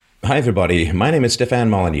Hi everybody, my name is Stefan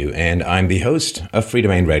Molyneux and I'm the host of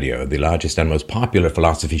Freedomain Radio, the largest and most popular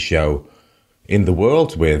philosophy show in the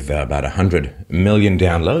world with about 100 million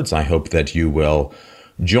downloads. I hope that you will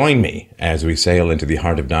join me as we sail into the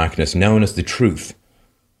heart of darkness known as the truth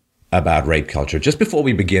about rape culture. Just before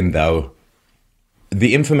we begin though,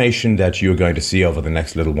 the information that you're going to see over the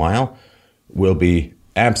next little while will be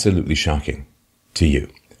absolutely shocking to you.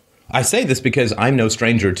 I say this because I'm no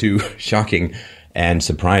stranger to shocking and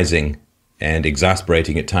surprising and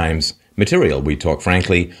exasperating at times material. We talk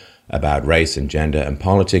frankly about race and gender and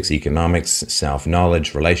politics, economics,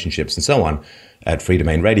 self-knowledge, relationships, and so on at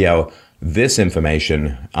Freedomain Radio. This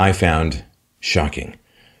information I found shocking.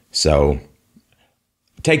 So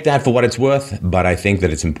take that for what it's worth, but I think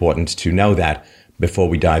that it's important to know that before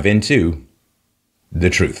we dive into the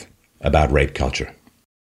truth about rape culture.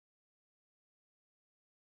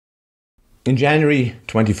 In January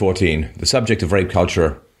 2014, the subject of rape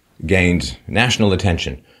culture gained national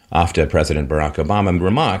attention after President Barack Obama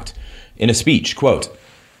remarked in a speech, quote,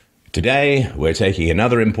 "Today, we're taking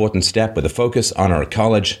another important step with a focus on our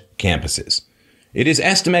college campuses. It is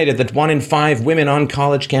estimated that 1 in 5 women on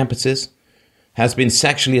college campuses has been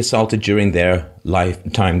sexually assaulted during their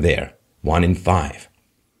lifetime there. 1 in 5.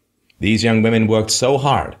 These young women worked so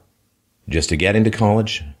hard just to get into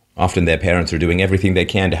college. Often their parents are doing everything they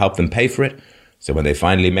can to help them pay for it. So when they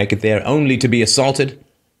finally make it there, only to be assaulted,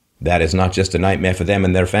 that is not just a nightmare for them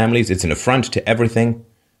and their families. It's an affront to everything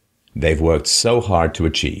they've worked so hard to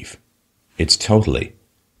achieve. It's totally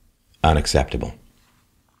unacceptable."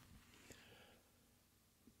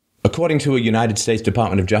 According to a United States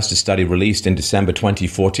Department of Justice study released in December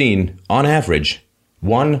 2014, on average,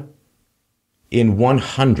 1 in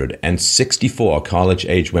 164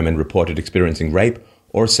 college-age women reported experiencing rape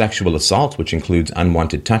or sexual assault, which includes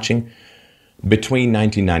unwanted touching, between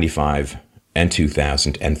 1995 and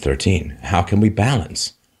 2013. How can we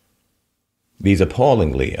balance these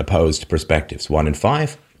appallingly opposed perspectives? 1 in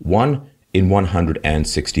 5, 1 in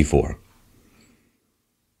 164.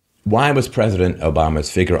 Why was President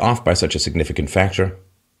Obama's figure off by such a significant factor?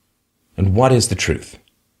 And what is the truth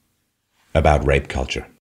about rape culture?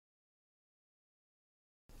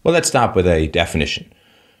 Well, let's start with a definition.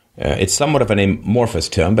 It's somewhat of an amorphous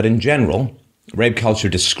term, but in general, rape culture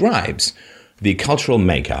describes the cultural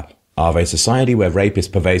makeup of a society where rape is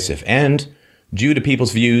pervasive and, due to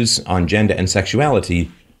people's views on gender and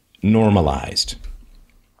sexuality, normalized.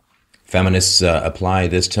 Feminists apply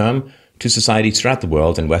this term to societies throughout the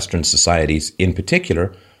world and Western societies in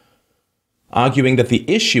particular, arguing that the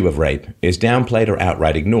issue of rape is downplayed or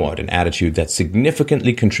outright ignored, an attitude that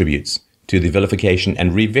significantly contributes to the vilification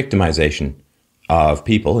and re-victimization of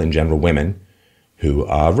people, in general women, who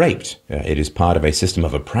are raped. It is part of a system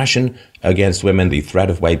of oppression against women. The threat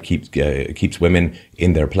of rape keeps women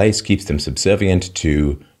in their place, keeps them subservient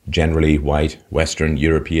to generally white, Western,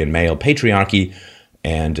 European male patriarchy,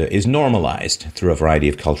 and is normalized through a variety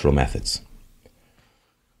of cultural methods.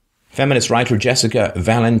 Feminist writer Jessica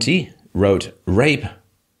Valenti wrote, "Rape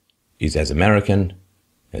is as American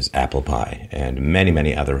as apple pie," and many,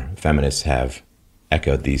 many other feminists have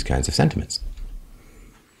echoed these kinds of sentiments.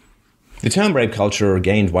 The term rape culture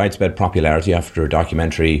gained widespread popularity after a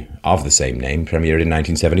documentary of the same name premiered in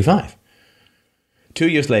 1975. 2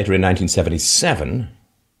 years later, in 1977,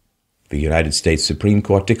 the United States Supreme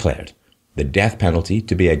Court declared the death penalty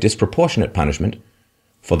to be a disproportionate punishment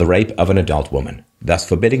for the rape of an adult woman, thus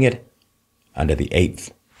forbidding it under the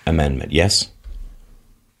 8th Amendment. Yes,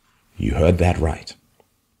 you heard that right.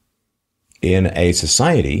 In a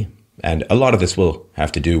society, and a lot of this will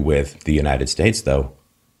have to do with the United States, though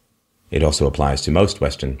it also applies to most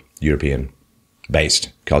Western European-based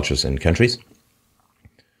cultures and countries.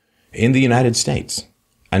 In the United States,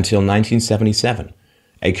 until 1977,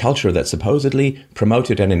 a culture that supposedly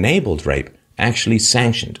promoted and enabled rape actually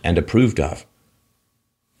sanctioned and approved of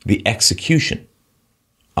the execution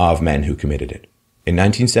of men who committed it. In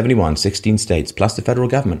 1971, 16 states plus the federal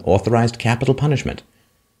government authorized capital punishment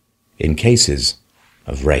in cases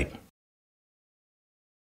of rape.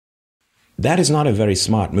 That is not a very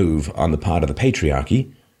smart move on the part of the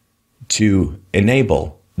patriarchy to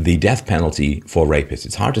enable the death penalty for rapists.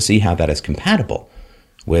 It's hard to see how that is compatible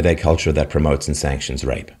with a culture that promotes and sanctions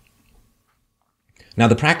rape. Now,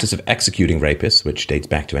 the practice of executing rapists, which dates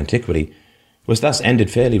back to antiquity, was thus ended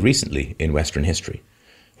fairly recently in Western history.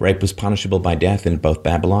 Rape was punishable by death in both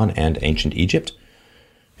Babylon and ancient Egypt.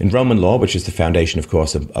 In Roman law, which is the foundation, of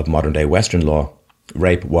course, of modern-day Western law,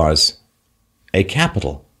 rape was a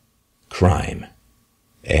capital crime.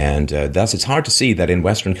 And thus it's hard to see that in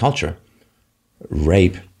Western culture,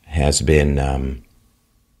 rape has been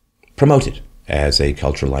promoted as a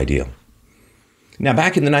cultural ideal. Now,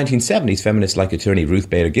 back in the 1970s, feminists like attorney Ruth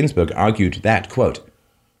Bader Ginsburg argued that, quote,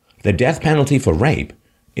 the death penalty for rape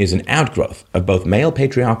is an outgrowth of both male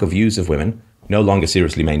patriarchal views of women, no longer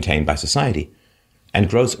seriously maintained by society, and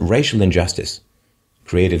gross racial injustice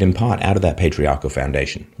created in part out of that patriarchal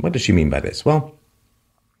foundation. What does she mean by this? Well,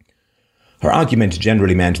 her argument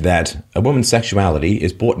generally meant that a woman's sexuality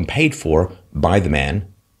is bought and paid for by the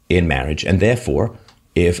man in marriage, and therefore,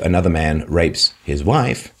 if another man rapes his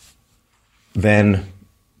wife, then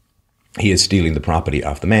he is stealing the property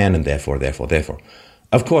of the man, and therefore.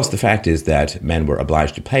 Of course, the fact is that men were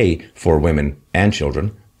obliged to pay for women and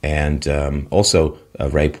children, and also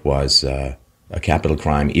rape was a capital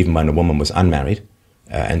crime even when a woman was unmarried,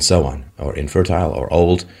 and so on, or infertile or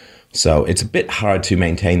old. So it's a bit hard to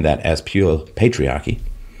maintain that as pure patriarchy.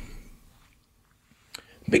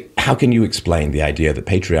 But how can you explain the idea that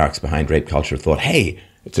patriarchs behind rape culture thought, hey,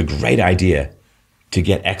 it's a great idea to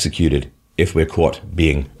get executed if we're caught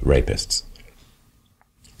being rapists?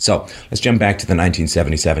 So let's jump back to the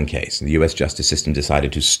 1977 case. The U.S. justice system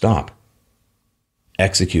decided to stop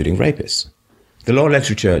executing rapists. The law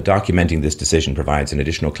literature documenting this decision provides an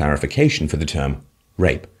additional clarification for the term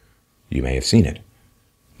rape. You may have seen it.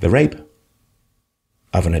 The rape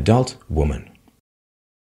of an adult woman.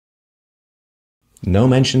 No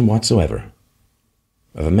mention whatsoever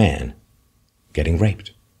of a man getting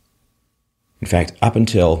raped. In fact, up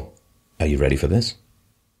until, are you ready for this?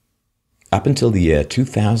 Up until the year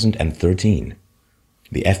 2013,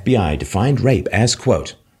 the FBI defined rape as,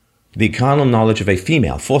 quote, the carnal knowledge of a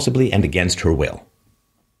female forcibly and against her will.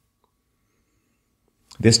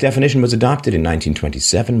 This definition was adopted in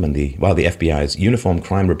 1927 while the FBI's Uniform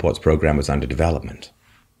Crime Reports program was under development.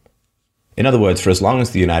 In other words, for as long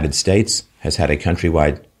as the United States has had a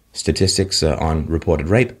countrywide statistics on reported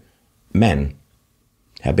rape, men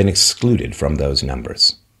have been excluded from those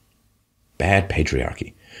numbers. Bad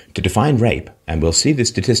patriarchy. To define rape, and we'll see the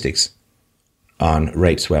statistics on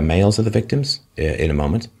rapes where males are the victims in a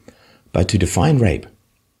moment, but to define rape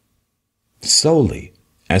solely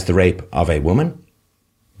as the rape of a woman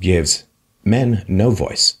gives men no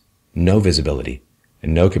voice, no visibility,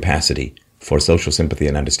 and no capacity for social sympathy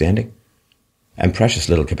and understanding, and precious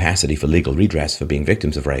little capacity for legal redress for being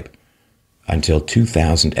victims of rape until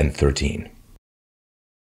 2013.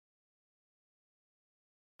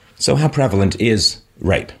 So how prevalent is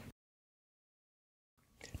rape?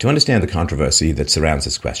 To understand the controversy that surrounds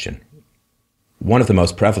this question, one of the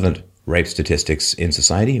most prevalent rape statistics in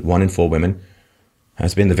society, 1 in 4 women,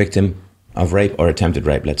 has been the victim of rape or attempted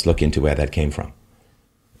rape. Let's look into where that came from.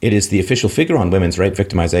 It is the official figure on women's rape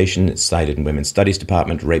victimization. It's cited in Women's Studies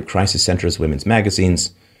Department, rape crisis centers, women's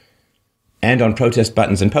magazines, and on protest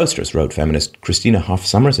buttons and posters, wrote feminist Christina Hoff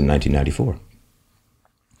Sommers in 1994.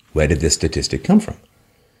 Where did this statistic come from?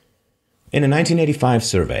 In a 1985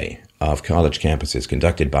 survey of college campuses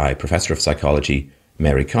conducted by Professor of Psychology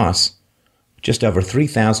Mary Koss, just over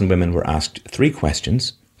 3,000 women were asked 3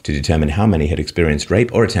 questions to determine how many had experienced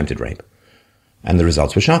rape or attempted rape. And the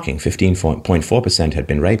results were shocking. 15.4% had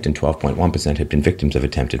been raped and 12.1% had been victims of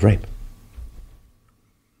attempted rape.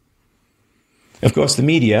 Of course, the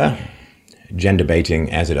media, gender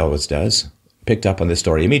baiting as it always does, picked up on this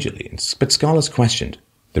story immediately. But scholars questioned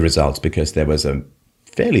the results because there was a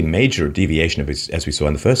fairly major deviation, as we saw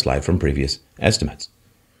in the first slide, from previous estimates.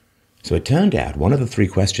 So it turned out one of the 3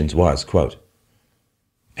 questions was, quote,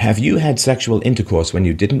 have you had sexual intercourse when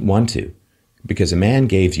you didn't want to because a man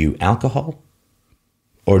gave you alcohol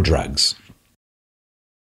or drugs?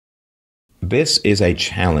 This is a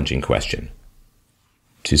challenging question,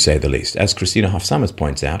 to say the least. As Christina Hoff Sommers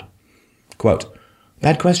points out, quote,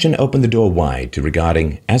 that question opened the door wide to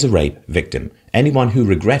regarding as a rape victim anyone who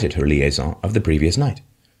regretted her liaison of the previous night.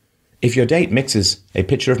 If your date mixes a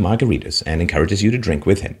pitcher of margaritas and encourages you to drink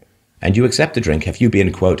with him, and you accept the drink, have you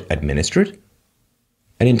been, quote, administered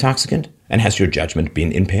an intoxicant, and has your judgment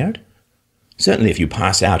been impaired? Certainly if you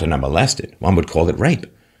pass out and are molested, one would call it rape.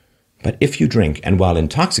 But if you drink and while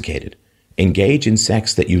intoxicated, engage in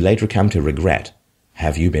sex that you later come to regret,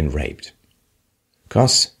 have you been raped?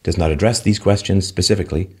 Koss does not address these questions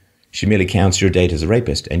specifically. She merely counts your date as a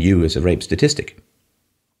rapist and you as a rape statistic.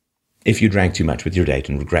 If you drank too much with your date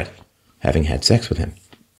and regret having had sex with him.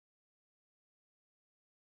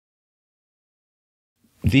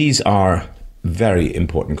 These are very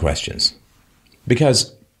important questions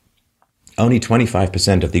because only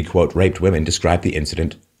 25% of the, quote, raped women described the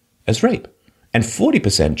incident as rape, and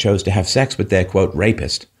 40% chose to have sex with their, quote,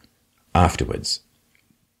 rapist afterwards.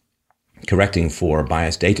 Correcting for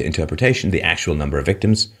biased data interpretation, the actual number of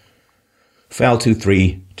victims fell to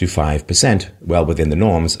 3 to 5%, well within the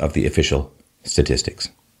norms of the official statistics.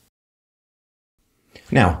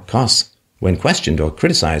 Now, Koss, when questioned or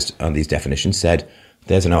criticized on these definitions, said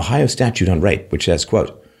there's an Ohio statute on rape which says,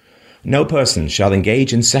 quote, "No person shall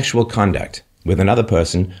engage in sexual conduct with another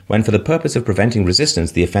person when for the purpose of preventing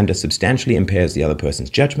resistance the offender substantially impairs the other person's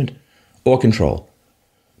judgment or control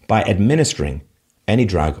by administering any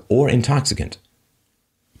drug or intoxicant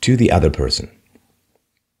to the other person."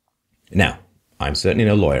 Now, I'm certainly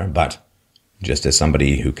no lawyer, but just as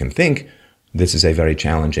somebody who can think, this is a very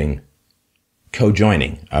challenging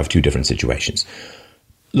co-joining of two different situations.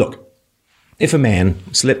 Look, if a man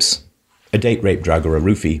slips a date rape drug or a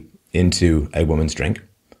roofie into a woman's drink,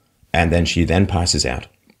 and then she then passes out,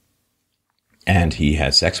 and he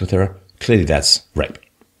has sex with her, clearly that's rape,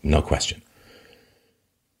 no question.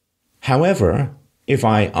 However, if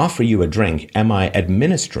I offer you a drink, am I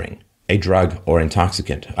administering a drug or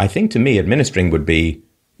intoxicant? I think to me, administering would be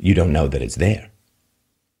you don't know that it's there.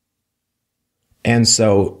 And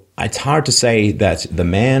so it's hard to say that the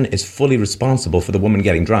man is fully responsible for the woman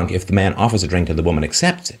getting drunk if the man offers a drink and the woman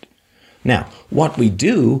accepts it. Now, what we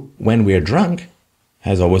do when we're drunk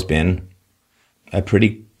has always been a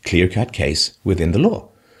pretty clear-cut case within the law.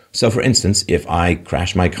 So, for instance, if I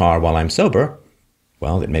crash my car while I'm sober,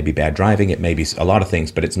 well, it may be bad driving, it may be a lot of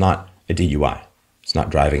things, but it's not a DUI. It's not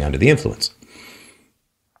driving under the influence.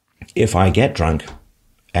 If I get drunk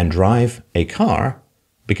and drive a car,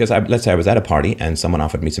 because let's say I was at a party and someone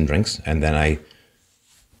offered me some drinks, and then I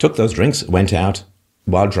took those drinks, went out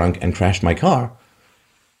while drunk and crashed my car,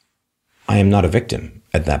 I am not a victim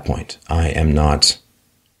at that point. I am not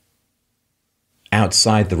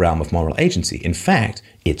outside the realm of moral agency. In fact,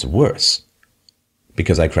 it's worse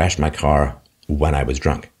because I crashed my car when I was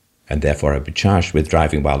drunk, and therefore I'd be charged with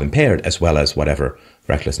driving while impaired as well as whatever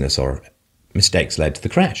recklessness or mistakes led to the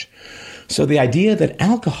crash. So the idea that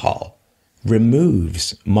alcohol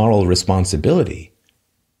removes moral responsibility,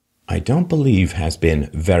 I don't believe has been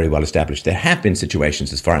very well established. There have been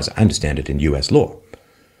situations, as far as I understand it, in US law,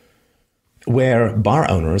 where bar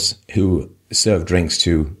owners who serve drinks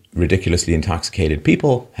to ridiculously intoxicated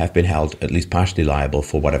people have been held at least partially liable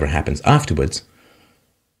for whatever happens afterwards.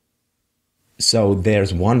 So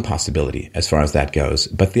there's one possibility as far as that goes.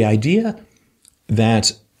 But the idea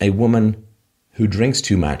that a woman who drinks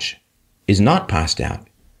too much is not passed out,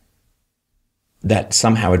 that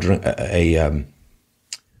somehow an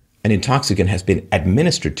intoxicant has been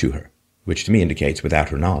administered to her, which to me indicates without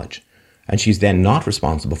her knowledge, and she's then not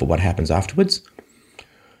responsible for what happens afterwards,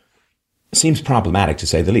 seems problematic to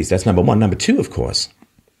say the least. That's number one. Number two, of course,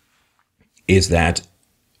 is that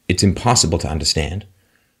it's impossible to understand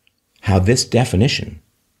how this definition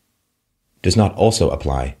does not also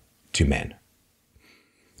apply to men.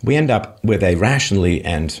 We end up with a rationally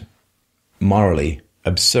and morally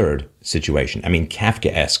absurd situation. I mean,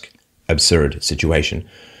 Kafkaesque absurd situation,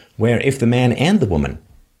 where if the man and the woman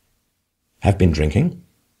have been drinking,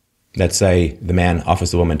 let's say the man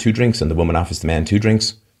offers the woman 2 drinks and the woman offers the man 2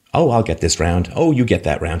 drinks. Oh, I'll get this round. Oh, you get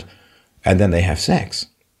that round. And then they have sex.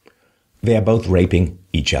 They are both raping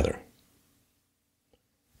each other.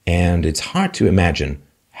 And it's hard to imagine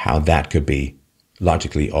how that could be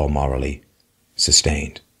logically or morally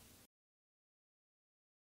sustained.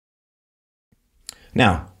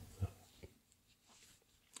 Now,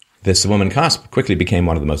 this woman Koss quickly became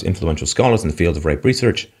one of the most influential scholars in the field of rape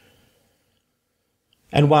research.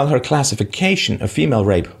 And while her classification of female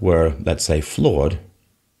rape were, let's say, flawed,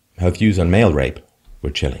 her views on male rape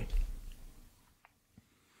were chilling.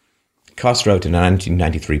 Koss wrote in a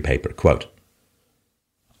 1993 paper, quote,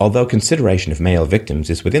 "Although consideration of male victims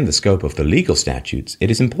is within the scope of the legal statutes,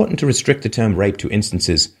 it is important to restrict the term rape to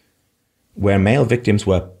instances where male victims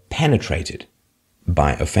were penetrated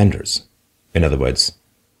by offenders. In other words,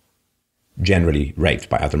 generally raped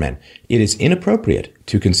by other men. It is inappropriate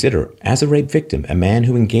to consider as a rape victim a man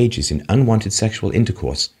who engages in unwanted sexual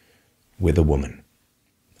intercourse with a woman."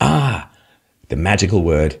 Ah, the magical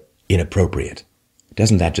word inappropriate.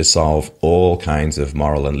 Doesn't that just solve all kinds of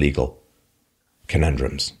moral and legal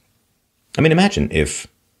conundrums? I mean, imagine if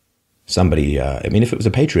somebody, if it was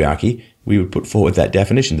a patriarchy, we would put forward that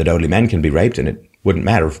definition that only men can be raped, and it wouldn't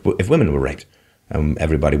matter if women were raped.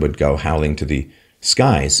 Everybody would go howling to the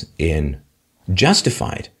skies in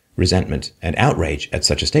justified resentment and outrage at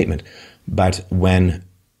such a statement. But when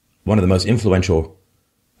one of the most influential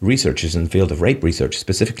researchers in the field of rape research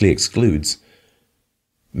specifically excludes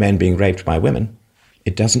men being raped by women,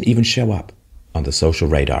 it doesn't even show up on the social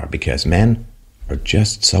radar because men are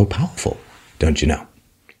just so powerful, don't you know?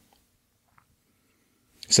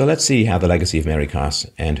 So let's see how the legacy of Mary Koss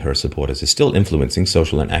and her supporters is still influencing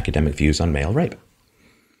social and academic views on male rape.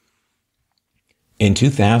 In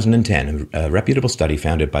 2010, a reputable study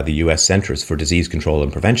founded by the U.S. Centers for Disease Control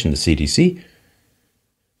and Prevention, the CDC,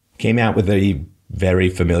 came out with a very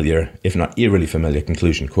familiar, if not eerily familiar,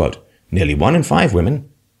 conclusion. Quote, nearly 1 in 5 women,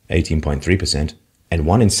 18.3%, and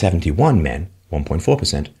 1 in 71 men,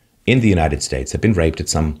 1.4%, in the United States have been raped at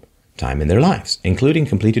some time in their lives, including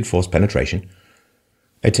completed forced penetration,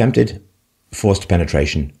 attempted forced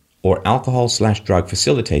penetration, or alcohol/drug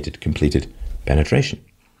facilitated completed penetration.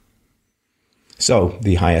 So,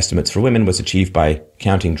 the high estimates for women was achieved by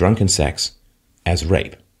counting drunken sex as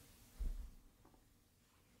rape.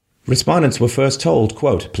 Respondents were first told,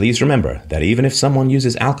 quote, please remember that even if someone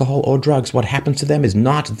uses alcohol or drugs, what happens to them is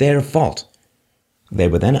not their fault. They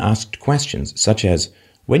were then asked questions such as,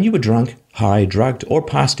 when you were drunk, high, drugged, or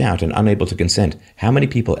passed out and unable to consent, how many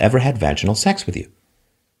people ever had vaginal sex with you?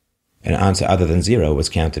 An answer other than 0 was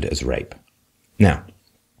counted as rape. Now,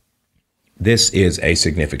 this is a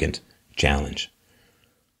significant challenge.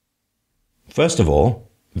 First of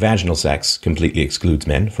all, vaginal sex completely excludes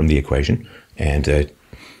men from the equation. And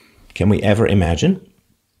can we ever imagine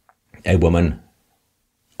a woman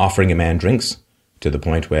offering a man drinks to the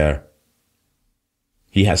point where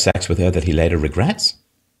he has sex with her that he later regrets?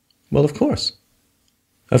 Well, of course.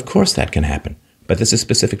 Of course that can happen. But this is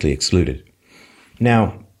specifically excluded.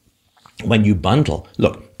 Now, when you bundle,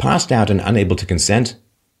 look, passed out and unable to consent,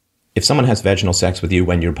 if someone has vaginal sex with you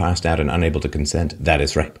when you're passed out and unable to consent, that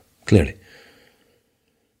is rape, clearly.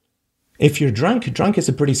 If you're drunk is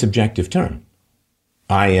a pretty subjective term.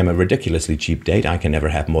 I am a ridiculously cheap date. I can never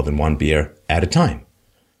have more than 1 beer at a time.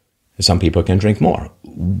 Some people can drink more.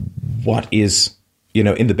 What is,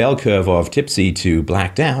 in the bell curve of tipsy to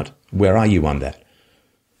blacked out, where are you on that?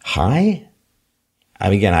 High? I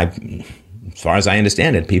mean, again, as far as I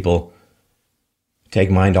understand it, people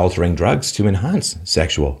take mind-altering drugs to enhance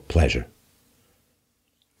sexual pleasure.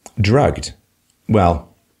 Drugged. Well,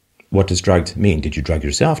 what does drugged mean? Did you drug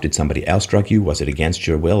yourself? Did somebody else drug you? Was it against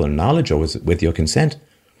your will and knowledge, or was it with your consent?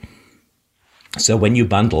 So when you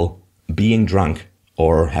bundle being drunk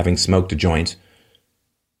or having smoked a joint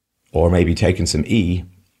or maybe taken some E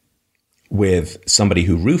with somebody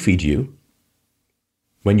who roofied you,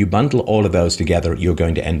 when you bundle all of those together, you're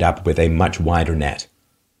going to end up with a much wider net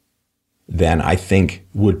than I think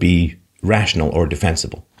would be rational or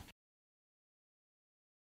defensible.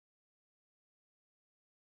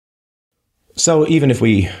 So even if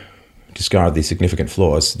we discard the significant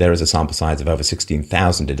flaws, there is a sample size of over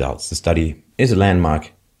 16,000 adults. The study is a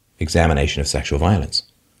landmark examination of sexual violence.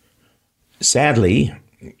 Sadly,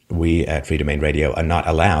 we at Free Domain Radio are not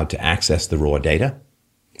allowed to access the raw data,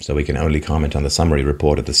 so we can only comment on the summary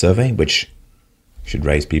report of the survey, which should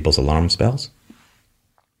raise people's alarm bells.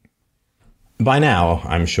 By now,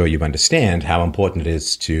 I'm sure you understand how important it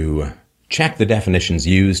is to check the definitions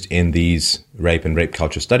used in these rape and rape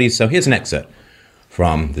culture studies. So here's an excerpt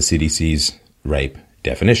from the CDC's rape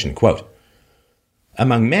definition. Quote,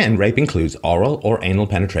 among men, rape includes oral or anal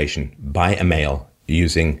penetration by a male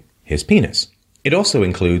using his penis. It also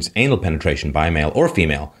includes anal penetration by a male or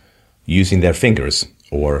female using their fingers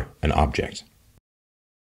or an object.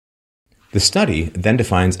 The study then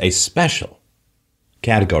defines a special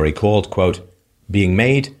category called, quote, being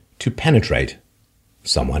made to penetrate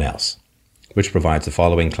someone else, which provides the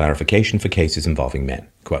following clarification for cases involving men.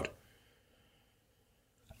 Quote,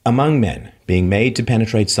 among men, being made to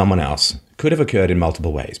penetrate someone else could have occurred in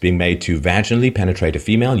multiple ways. Being made to vaginally penetrate a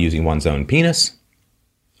female using one's own penis,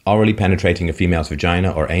 orally penetrating a female's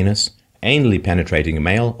vagina or anus, anally penetrating a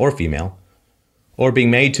male or female, or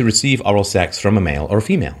being made to receive oral sex from a male or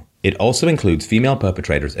female. It also includes female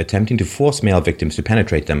perpetrators attempting to force male victims to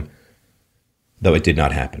penetrate them, though it did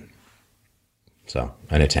not happen. So,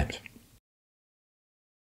 an attempt.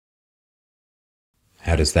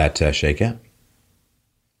 How does that shake out?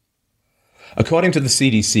 According to the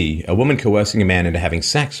CDC, a woman coercing a man into having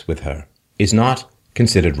sex with her is not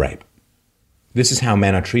considered rape. This is how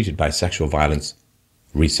men are treated by sexual violence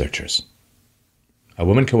researchers. A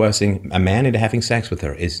woman coercing a man into having sex with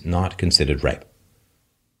her is not considered rape.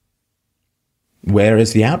 Where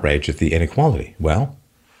is the outrage at the inequality? Well,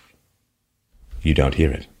 you don't hear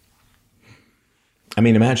it. I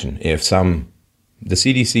mean, imagine if the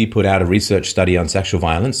CDC put out a research study on sexual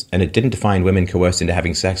violence and it didn't define women coerced into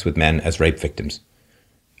having sex with men as rape victims.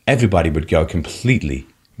 Everybody would go completely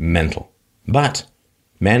mental. But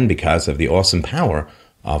men, because of the awesome power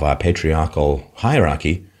of our patriarchal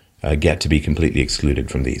hierarchy, get to be completely excluded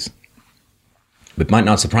from these. It might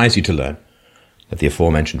not surprise you to learn that the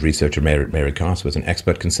aforementioned researcher Mary Karst was an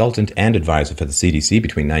expert consultant and advisor for the CDC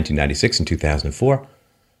between 1996 and 2004,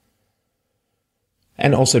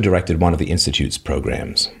 and also directed one of the Institute's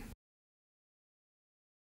programs.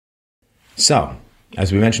 So,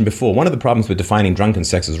 as we mentioned before, one of the problems with defining drunken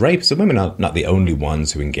sex as rape is that women are not the only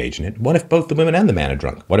ones who engage in it. What if both the women and the man are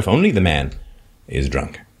drunk? What if only the man is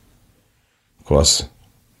drunk? Of course,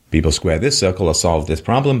 people square this circle or solve this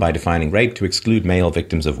problem by defining rape to exclude male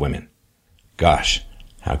victims of women. Gosh,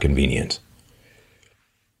 how convenient.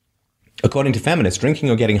 According to feminists, drinking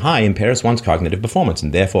or getting high impairs one's cognitive performance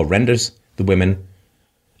and therefore renders the women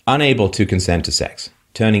unable to consent to sex,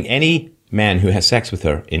 turning any man who has sex with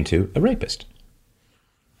her into a rapist.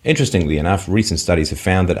 Interestingly enough, recent studies have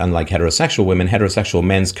found that unlike heterosexual women, heterosexual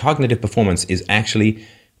men's cognitive performance is actually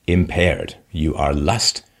impaired. You are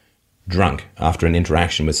lust drunk after an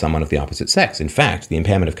interaction with someone of the opposite sex. In fact, the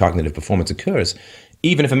impairment of cognitive performance occurs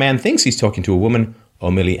even if a man thinks he's talking to a woman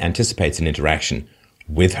or merely anticipates an interaction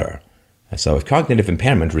with her. So if cognitive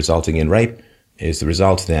impairment resulting in rape is the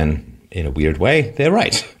result, then in a weird way, they're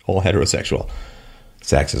right. All heterosexual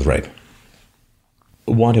sex is rape.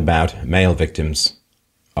 What about male victims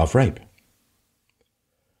of rape?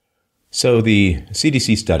 So the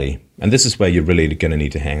CDC study, and this is where you're really going to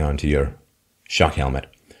need to hang on to your shock helmet.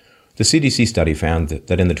 The CDC study found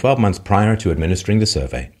that in the 12 months prior to administering the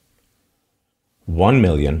survey,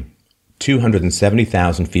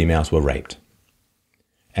 1,270,000 females were raped,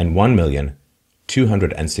 and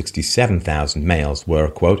 1,267,000 males were,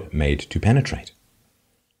 quote, made to penetrate.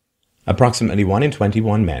 Approximately 1 in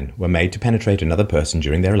 21 men were made to penetrate another person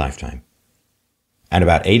during their lifetime, and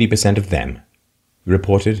about 80% of them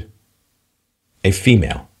reported a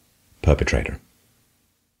female perpetrator.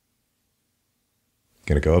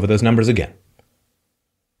 Going to go over those numbers again.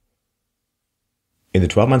 In the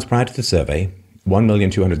 12 months prior to the survey,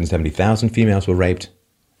 1,270,000 females were raped,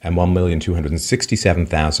 and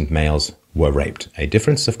 1,267,000 males were raped. A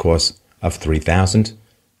difference, of course, of 3,000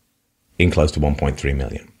 in close to 1.3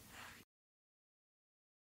 million.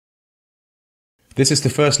 This is the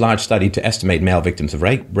first large study to estimate male victims of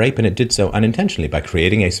rape, and it did so unintentionally by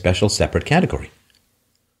creating a special separate category.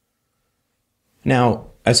 Now,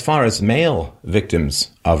 as far as male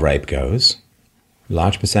victims of rape goes, a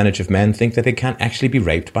large percentage of men think that they can't actually be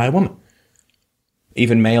raped by a woman.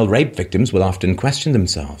 Even male rape victims will often question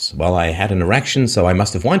themselves. Well, I had an erection, so I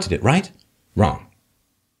must have wanted it, right? Wrong.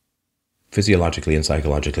 Physiologically and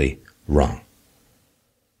psychologically, wrong.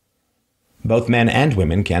 Both men and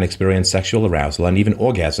women can experience sexual arousal and even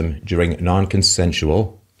orgasm during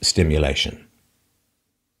non-consensual stimulation.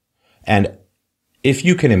 And if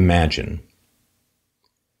you can imagine,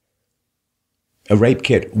 a rape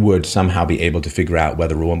kit would somehow be able to figure out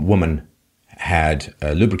whether a woman had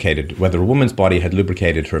whether a woman's body had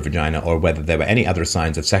lubricated her vagina or whether there were any other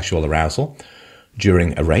signs of sexual arousal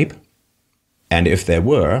during a rape. And if there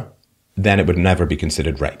were, then it would never be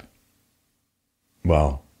considered rape.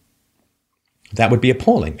 Well, that would be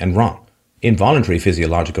appalling and wrong. Involuntary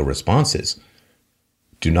physiological responses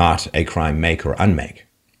do not a crime make or unmake.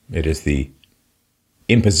 It is the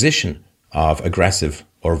imposition of aggressive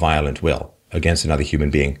or violent will against another human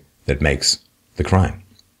being that makes the crime.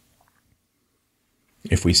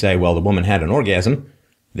 If we say, well, the woman had an orgasm,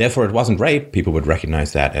 therefore it wasn't rape, people would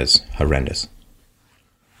recognize that as horrendous.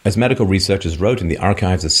 As medical researchers wrote in the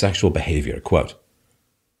Archives of Sexual Behavior, quote,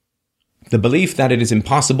 "The belief that it is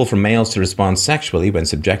impossible for males to respond sexually when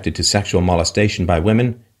subjected to sexual molestation by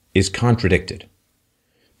women is contradicted.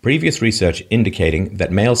 Previous research indicating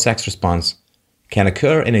that male sex response can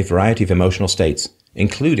occur in a variety of emotional states,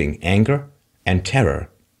 including anger and terror,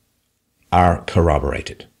 are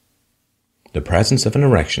corroborated. The presence of an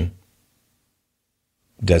erection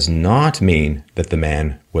does not mean that the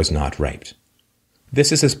man was not raped.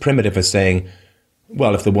 This is as primitive as saying,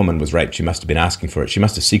 well, if the woman was raped, she must have been asking for it. She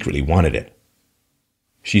must have secretly wanted it.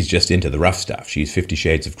 She's just into the rough stuff. She's 50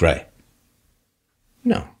 Shades of Grey.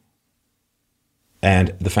 No.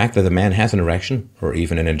 And the fact that the man has an erection or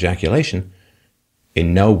even an ejaculation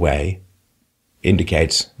in no way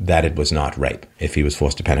indicates that it was not rape if he was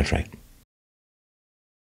forced to penetrate.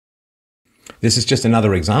 This is just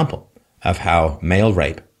another example of how male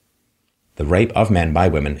rape, the rape of men by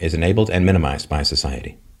women, is enabled and minimized by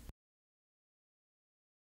society.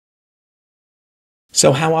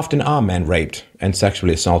 So how often are men raped and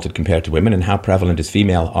sexually assaulted compared to women, and how prevalent is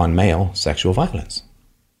female-on-male sexual violence?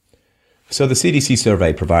 So the CDC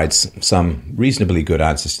survey provides some reasonably good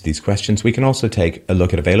answers to these questions. We can also take a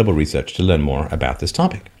look at available research to learn more about this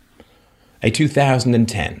topic. A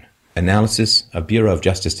 2010 analysis of Bureau of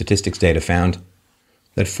Justice Statistics data found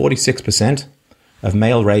that 46% of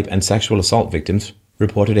male rape and sexual assault victims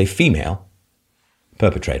reported a female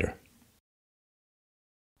perpetrator.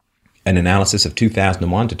 An analysis of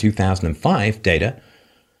 2001 to 2005 data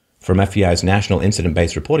from FBI's National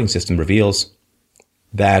Incident-Based Reporting System reveals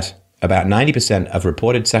that about 90% of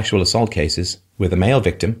reported sexual assault cases with a male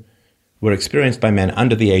victim were experienced by men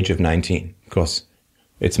under the age of 19. Of course,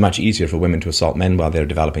 it's much easier for women to assault men while they're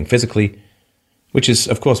developing physically, which is,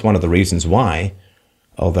 of course, one of the reasons why,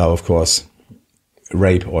 although, of course,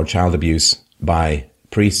 rape or child abuse by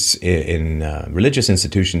priests in religious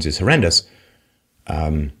institutions is horrendous,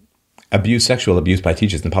 sexual abuse by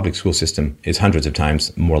teachers in the public school system is hundreds of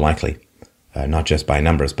times more likely, not just by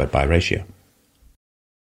numbers, but by ratio.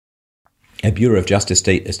 A Bureau of Justice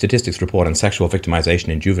statistics report on sexual victimization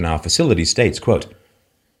in juvenile facilities states, quote,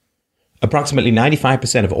 approximately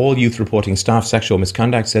 95% of all youth reporting staff sexual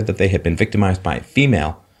misconduct said that they had been victimized by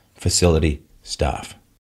female facility staff.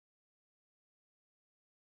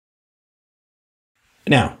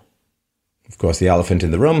 Now, of course, the elephant in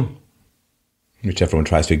the room, which everyone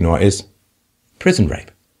tries to ignore, is prison rape.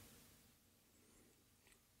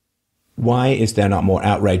 Why is there not more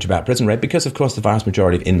outrage about prison rape? Because, of course, the vast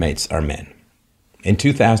majority of inmates are men. In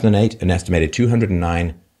 2008, an estimated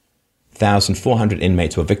 209,400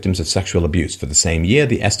 inmates were victims of sexual abuse. For the same year,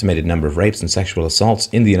 the estimated number of rapes and sexual assaults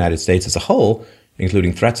in the United States as a whole,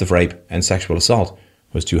 including threats of rape and sexual assault,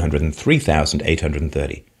 was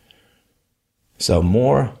 203,830. So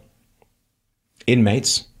more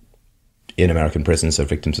inmates in American prisons are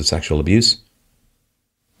victims of sexual abuse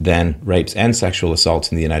than rapes and sexual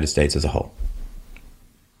assaults in the United States as a whole.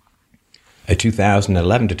 A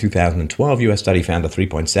 2011 to 2012 U.S. study found that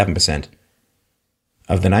 3.7%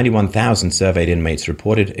 of the 91,000 surveyed inmates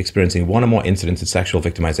reported experiencing one or more incidents of sexual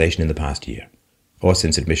victimization in the past year, or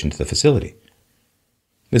since admission to the facility.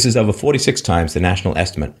 This is over 46 times the national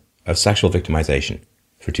estimate of sexual victimization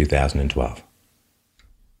for 2012.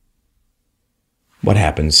 What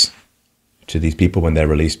happens to these people when they're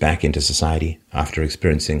released back into society after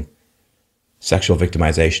experiencing sexual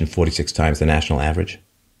victimization 46 times the national average?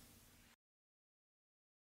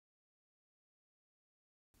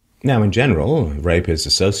 Now, in general, rape is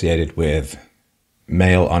associated with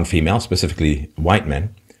male on female, specifically white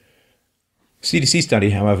men. CDC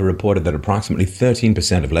study, however, reported that approximately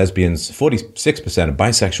 13% of lesbians, 46% of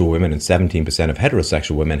bisexual women, and 17% of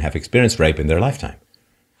heterosexual women have experienced rape in their lifetime.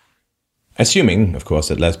 Assuming, of course,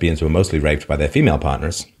 that lesbians were mostly raped by their female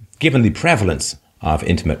partners, given the prevalence of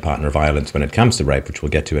intimate partner violence when it comes to rape, which we'll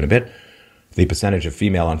get to in a bit, the percentage of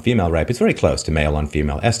female-on-female rape is very close to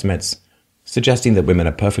male-on-female estimates, suggesting that women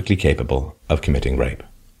are perfectly capable of committing rape.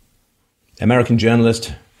 American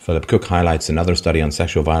journalist Philip Cook highlights another study on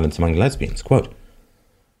sexual violence among lesbians. Quote,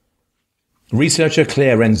 researcher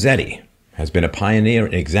Claire Renzetti has been a pioneer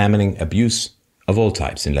in examining abuse of all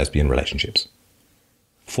types in lesbian relationships.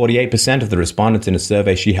 48% of the respondents in a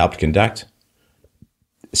survey she helped conduct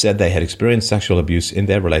said they had experienced sexual abuse in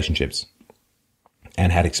their relationships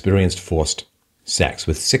and had experienced forced sex,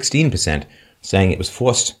 with 16% saying it was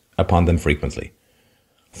forced upon them frequently.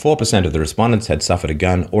 4% of the respondents had suffered a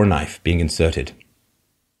gun or knife being inserted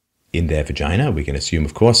in their vagina. We can assume,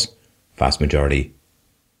 of course, vast majority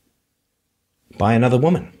by another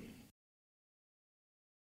woman.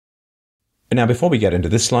 Now, before we get into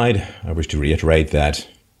this slide, I wish to reiterate that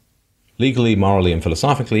legally, morally, and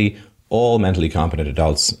philosophically, all mentally competent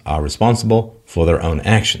adults are responsible for their own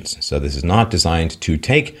actions. So this is not designed to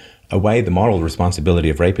take away the moral responsibility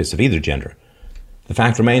of rapists of either gender. The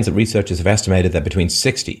fact remains that researchers have estimated that between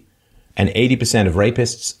 60 and 80% of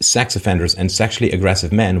rapists, sex offenders, and sexually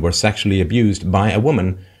aggressive men were sexually abused by a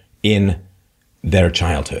woman in their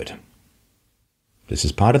childhood. This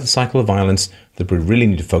is part of the cycle of violence that we really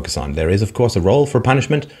need to focus on. There is, of course, a role for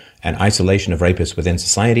punishment and isolation of rapists within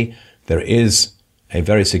society. There is a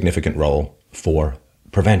very significant role for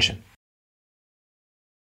prevention.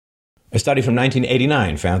 A study from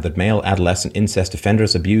 1989 found that male adolescent incest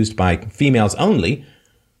offenders abused by females only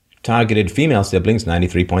targeted female siblings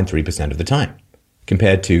 93.3% of the time,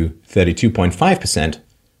 compared to 32.5%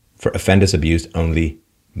 for offenders abused only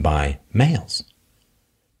by males.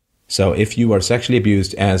 So if you are sexually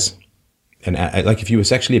abused as a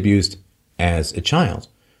child,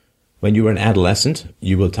 when you are an adolescent,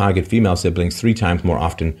 you will target female siblings 3 times more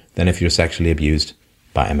often than if you're sexually abused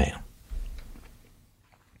by a male.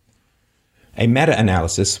 A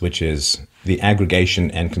meta-analysis, which is the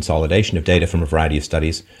aggregation and consolidation of data from a variety of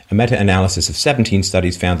studies, a meta-analysis of 17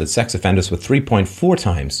 studies found that sex offenders were 3.4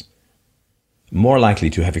 times more likely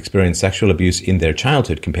to have experienced sexual abuse in their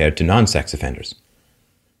childhood compared to non-sex offenders.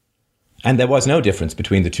 And there was no difference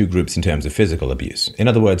between the two groups in terms of physical abuse. In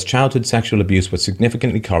other words, childhood sexual abuse was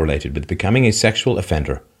significantly correlated with becoming a sexual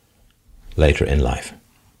offender later in life.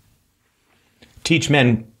 Teach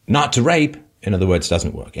men not to rape, in other words,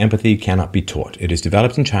 doesn't work. Empathy cannot be taught. It is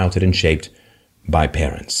developed in childhood and shaped by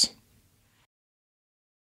parents.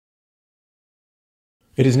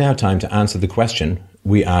 It is now time to answer the question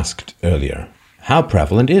we asked earlier. How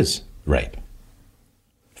prevalent is rape?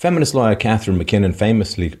 Feminist lawyer Catherine MacKinnon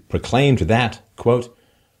famously proclaimed that, quote,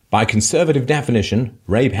 by conservative definition,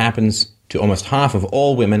 rape happens to almost half of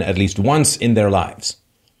all women at least once in their lives.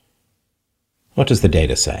 What does the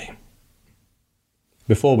data say?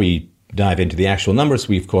 Before we dive into the actual numbers,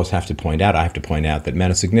 I have to point out that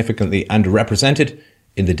men are significantly underrepresented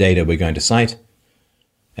in the data we're going to cite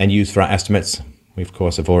and use for our estimates. We, of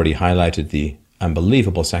course, have already highlighted the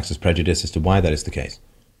unbelievable sexist prejudice as to why that is the case.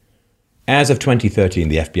 As of 2013,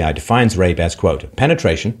 the FBI defines rape as, quote,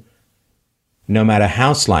 penetration, no matter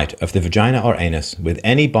how slight, of the vagina or anus with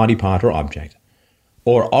any body part or object,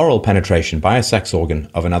 or oral penetration by a sex organ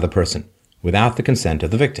of another person without the consent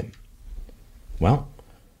of the victim. Well,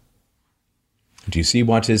 do you see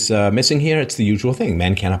what is missing here? It's the usual thing.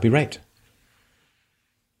 Men cannot be raped.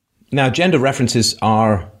 Now, gender references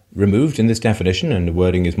are removed in this definition and the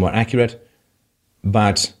wording is more accurate,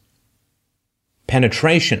 but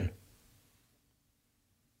penetration,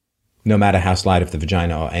 no matter how slight, of the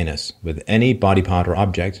vagina or anus with any body part or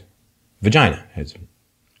object, vagina, it's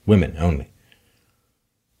women only.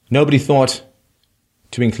 Nobody thought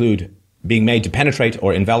to include being made to penetrate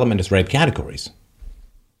or envelopment as rape categories.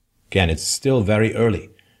 Again, it's still very early.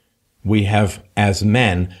 We have, as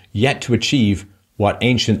men, yet to achieve what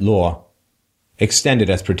ancient law extended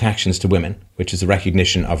as protections to women, which is a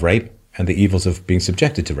recognition of rape and the evils of being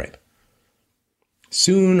subjected to rape.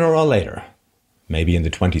 Sooner or later, maybe in the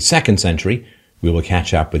 22nd century, we will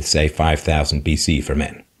catch up with, say, 5000 BC for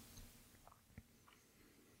men.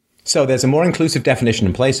 So there's a more inclusive definition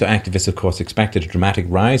in place, so activists, of course, expected a dramatic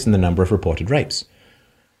rise in the number of reported rapes.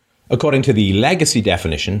 According to the legacy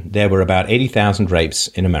definition, there were about 80,000 rapes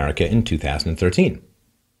in America in 2013.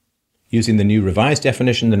 Using the new revised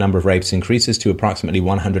definition, the number of rapes increases to approximately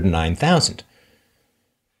 109,000,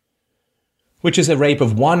 which is a rate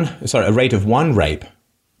of one rape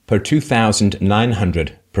per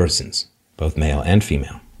 2,900 persons, both male and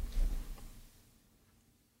female.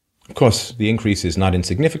 Of course, the increase is not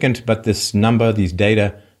insignificant, but these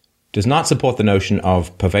data, does not support the notion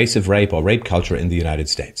of pervasive rape or rape culture in the United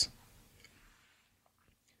States.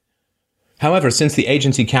 However, since the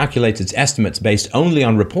agency calculates its estimates based only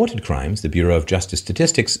on reported crimes, the Bureau of Justice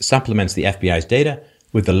Statistics supplements the FBI's data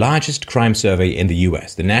with the largest crime survey in the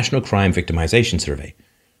US, the National Crime Victimization Survey.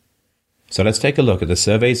 So let's take a look at the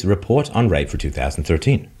survey's report on rape for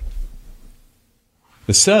 2013.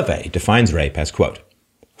 The survey defines rape as, quote,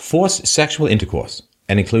 forced sexual intercourse,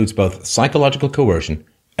 and includes both psychological coercion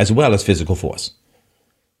as well as physical force.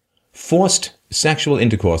 Forced sexual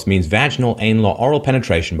intercourse means vaginal, anal, or oral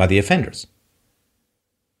penetration by the offenders.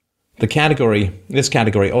 This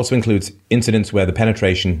category also includes incidents where the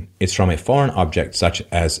penetration is from a foreign object, such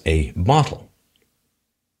as a bottle.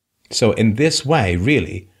 So in this way,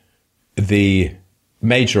 really, the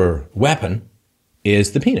major weapon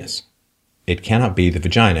is the penis. It cannot be the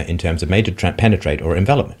vagina in terms of made to penetrate or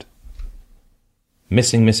envelopment.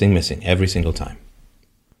 Missing every single time.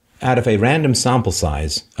 Out of a random sample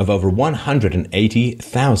size of over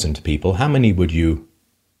 180,000 people, how many would you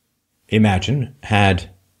imagine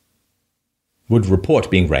would report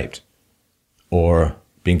being raped or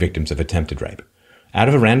being victims of attempted rape? Out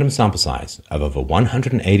of a random sample size of over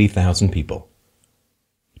 180,000 people,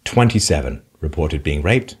 27 reported being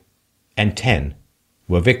raped and 10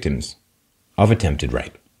 were victims of attempted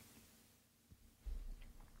rape.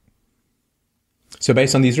 So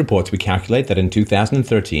based on these reports, we calculate that in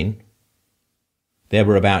 2013, there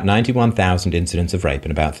were about 91,000 incidents of rape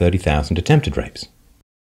and about 30,000 attempted rapes.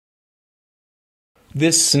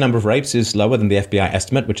 This number of rapes is lower than the FBI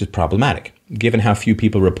estimate, which is problematic. Given how few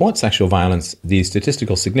people report sexual violence, the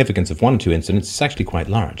statistical significance of 1 or 2 incidents is actually quite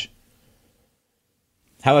large.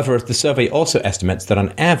 However, the survey also estimates that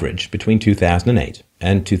on average, between 2008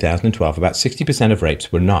 and 2012, about 60% of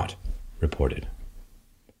rapes were not reported.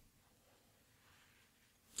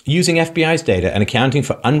 Using FBI's data and accounting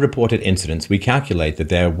for unreported incidents, we calculate that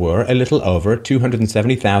there were a little over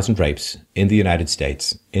 270,000 rapes in the United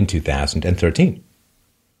States in 2013.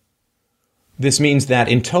 This means that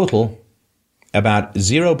in total, about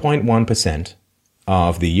 0.1%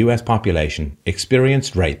 of the US population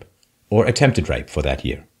experienced rape or attempted rape for that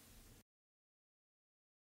year.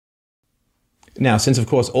 Now, since of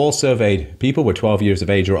course all surveyed people were 12 years of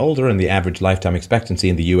age or older and the average lifetime expectancy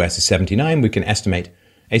in the US is 79, we can estimate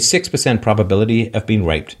a 6% probability of being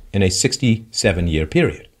raped in a 67-year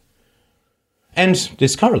period. And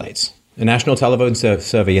this correlates. A national telephone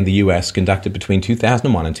survey in the US conducted between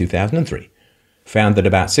 2001 and 2003 found that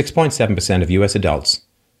about 6.7% of US adults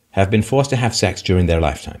have been forced to have sex during their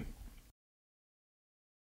lifetime.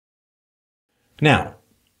 Now,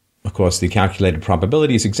 of course, the calculated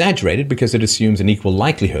probability is exaggerated because it assumes an equal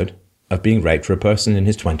likelihood of being raped for a person in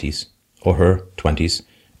his 20s or her 20s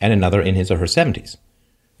and another in his or her 70s.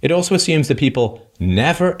 It also assumes that people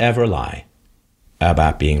never ever lie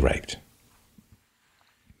about being raped.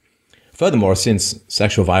 Furthermore, since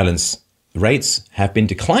sexual violence rates have been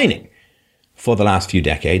declining for the last few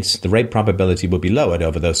decades, the rape probability will be lowered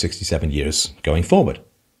over those 67 years going forward.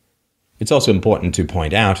 It's also important to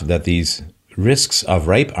point out that these risks of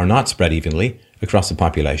rape are not spread evenly across the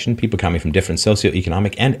population. People coming from different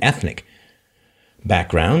socioeconomic and ethnic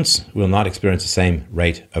backgrounds will not experience the same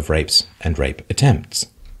rate of rapes and rape attempts.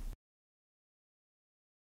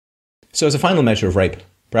 So as a final measure of rape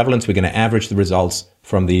prevalence, we're going to average the results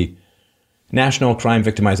from the National Crime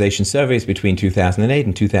Victimization Surveys between 2008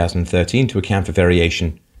 and 2013 to account for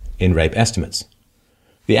variation in rape estimates.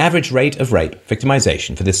 The average rate of rape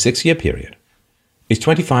victimization for this 6-year period is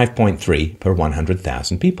 25.3 per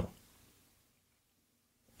 100,000 people.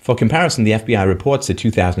 For comparison, the FBI reports a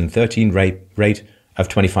 2013 rape rate of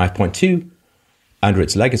 25.2 under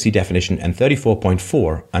its legacy definition and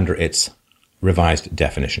 34.4 under its revised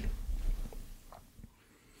definition.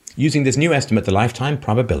 Using this new estimate, the lifetime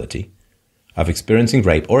probability of experiencing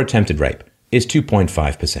rape or attempted rape is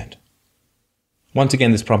 2.5%. Once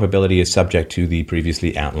again, this probability is subject to the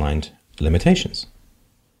previously outlined limitations.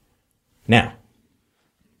 Now,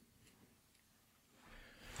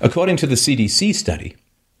 according to the CDC study,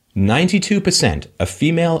 92% of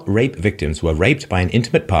female rape victims were raped by an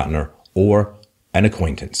intimate partner or an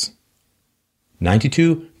acquaintance.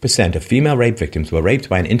 92% of female rape victims were raped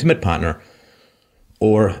by an intimate partner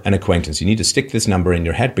or an acquaintance. You need to stick this number in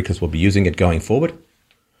your head because we'll be using it going forward.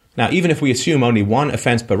 Now, even if we assume only one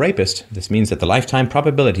offense per rapist, this means that the lifetime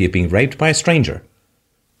probability of being raped by a stranger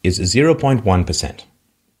is 0.1%.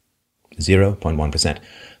 0.1%.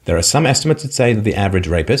 There are some estimates that say that the average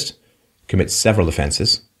rapist commits several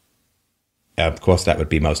offenses. Of course, that would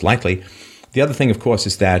be most likely. The other thing, of course,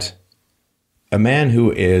 is that a man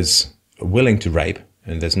who is willing to rape,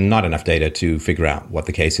 and there's not enough data to figure out what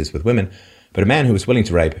the case is with women, but a man who is willing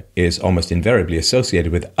to rape is almost invariably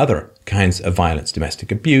associated with other kinds of violence,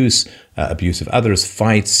 domestic abuse, abuse of others,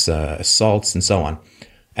 fights, assaults, and so on.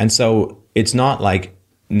 And so it's not like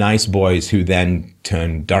nice boys who then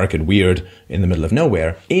turn dark and weird in the middle of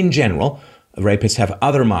nowhere. In general, rapists have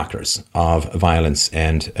other markers of violence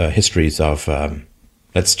and histories of,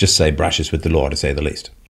 let's just say, brushes with the law, to say the least.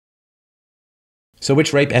 So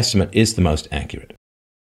which rape estimate is the most accurate?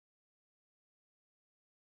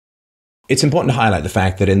 It's important to highlight the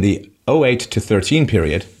fact that in the 08 to 13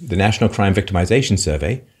 period, the National Crime Victimization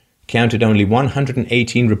Survey counted only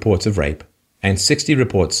 118 reports of rape and 60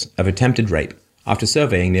 reports of attempted rape after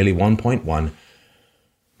surveying nearly 1.1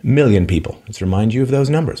 million people. Let's remind you of those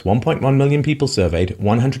numbers. 1.1 million people surveyed,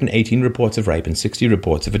 118 reports of rape and 60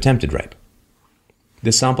 reports of attempted rape.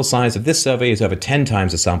 The sample size of this survey is over 10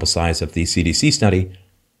 times the sample size of the CDC study,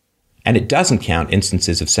 and it doesn't count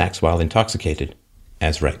instances of sex while intoxicated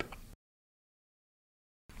as rape.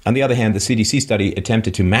 On the other hand, the CDC study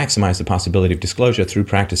attempted to maximize the possibility of disclosure through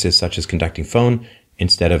practices such as conducting phone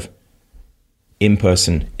instead of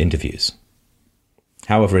in-person interviews.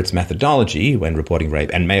 However, its methodology when reporting rape,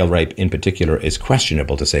 and male rape in particular, is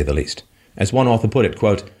questionable to say the least. As one author put it,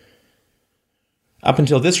 quote, "Up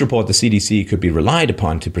until this report, the CDC could be relied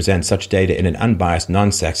upon to present such data in an unbiased,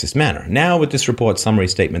 non-sexist manner. Now, with this report, summary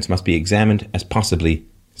statements must be examined as possibly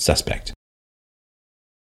suspect."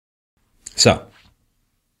 So,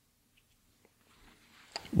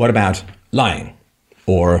 what about lying?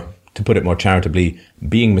 Or, to put it more charitably,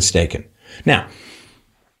 being mistaken? Now,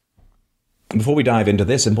 before we dive into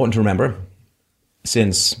this, it's important to remember,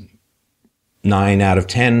 since 9 out of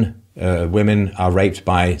 10 women are raped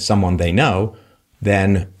by someone they know,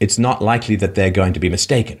 then it's not likely that they're going to be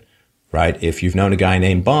mistaken, right? If you've known a guy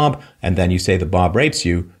named Bob, and then you say that Bob rapes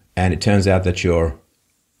you, and it turns out that you're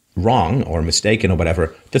wrong or mistaken or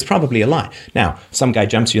whatever, that's probably a lie. Now, some guy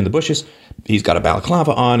jumps you in the bushes, he's got a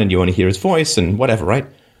balaclava on, and you only hear his voice and whatever, right?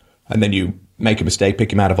 And then you make a mistake,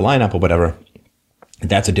 pick him out of a lineup or whatever.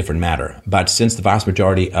 That's a different matter. But since the vast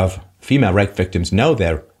majority of female rape victims know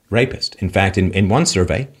their rapist, in fact, in one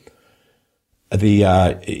survey,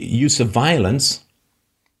 the use of violence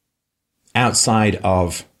outside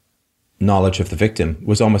of knowledge of the victim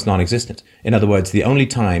was almost non-existent. In other words, the only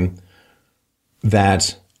time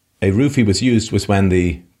that a roofie was used was when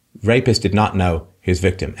the rapist did not know his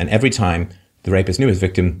victim. And every time the rapist knew his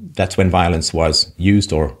victim, that's when violence was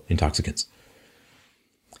used or intoxicants.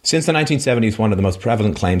 Since the 1970s, one of the most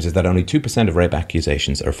prevalent claims is that only 2% of rape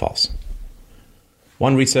accusations are false.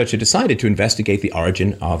 One researcher decided to investigate the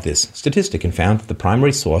origin of this statistic and found that the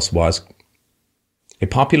primary source was a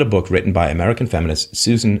popular book written by American feminist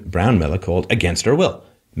Susan Brownmiller called Against Her Will: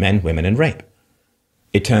 Men, Women, and Rape.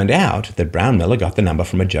 It turned out that Brownmiller got the number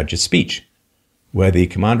from a judge's speech, where the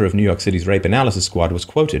commander of New York City's Rape Analysis Squad was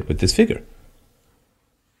quoted with this figure.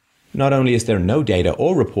 Not only is there no data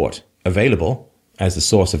or report available as the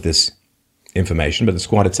source of this information, but the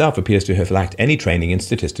squad itself appears to have lacked any training in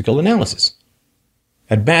statistical analysis.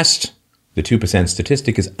 At best, the 2%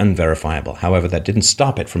 statistic is unverifiable. However, that didn't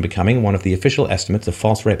stop it from becoming one of the official estimates of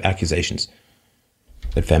false rape accusations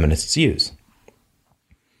that feminists use.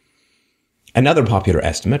 Another popular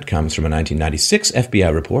estimate comes from a 1996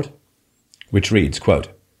 FBI report, which reads, quote,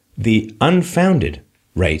 "The unfounded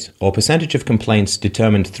rate or percentage of complaints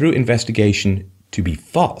determined through investigation to be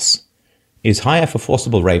false is higher for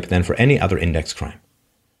forcible rape than for any other index crime.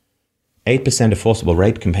 8% of forcible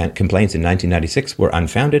rape complaints in 1996 were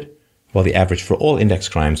unfounded, while the average for all index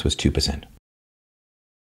crimes was 2%.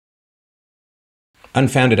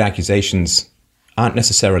 Unfounded accusations aren't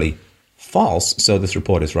necessarily false, so this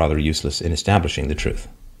report is rather useless in establishing the truth.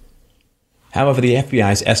 However, the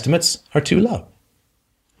FBI's estimates are too low.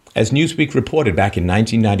 As Newsweek reported back in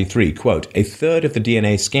 1993, quote, "A third of the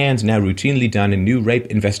DNA scans now routinely done in new rape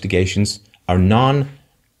investigations are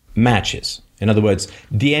non-matches." In other words,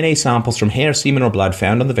 DNA samples from hair, semen, or blood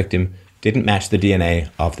found on the victim didn't match the DNA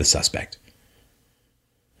of the suspect.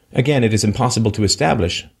 Again, it is impossible to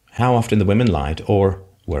establish how often the women lied or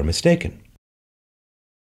were mistaken.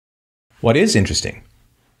 What is interesting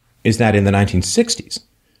is that in the 1960s,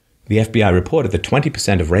 the FBI reported that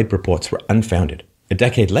 20% of rape reports were unfounded. A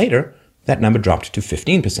decade later, that number dropped to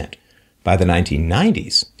 15%. By the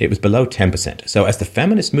 1990s, it was below 10%. So as the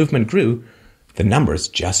feminist movement grew, the numbers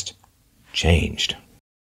just changed.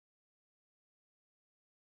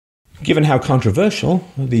 Given how controversial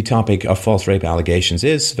the topic of false rape allegations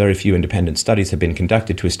is, very few independent studies have been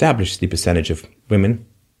conducted to establish the percentage of women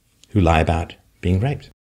who lie about being raped.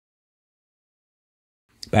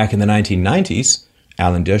 Back in the 1990s,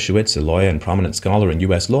 Alan Dershowitz, a lawyer and prominent scholar in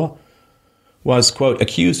U.S. law, was, quote,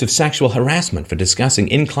 "accused of sexual harassment for discussing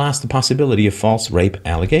in class the possibility of false rape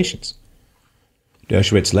allegations."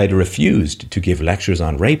 Dershowitz later refused to give lectures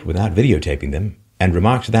on rape without videotaping them and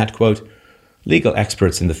remarked that, quote, "legal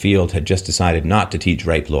experts in the field had just decided not to teach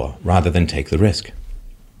rape law rather than take the risk."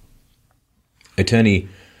 Attorney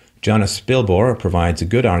Jonas Spilbor provides a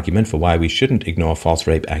good argument for why we shouldn't ignore false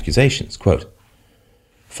rape accusations. Quote,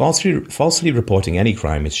 Falsely reporting any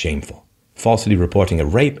crime is shameful. Falsely reporting a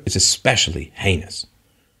rape is especially heinous.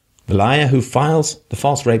 The liar who files the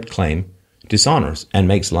false rape claim dishonors and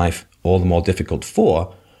makes life all the more difficult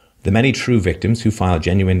for the many true victims who file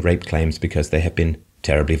genuine rape claims because they have been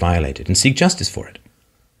terribly violated and seek justice for it.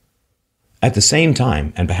 At the same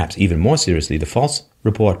time, and perhaps even more seriously, the false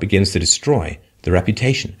report begins to destroy the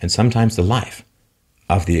reputation and sometimes the life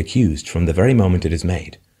of the accused from the very moment it is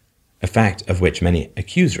made, a fact of which many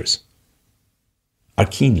accusers are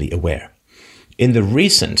keenly aware. In the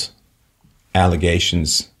recent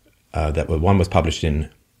allegations one was published in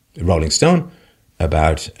Rolling Stone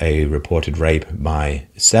about a reported rape by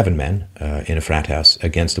 7 men in a frat house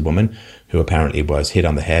against a woman who apparently was hit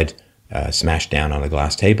on the head, smashed down on a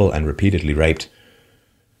glass table, and repeatedly raped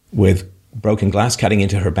with broken glass cutting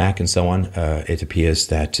into her back and so on. It appears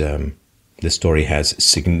that this story has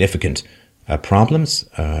significant problems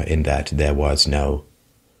in that there was no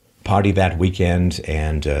party that weekend,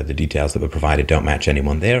 and the details that were provided don't match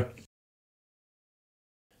anyone there.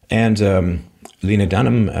 And Lena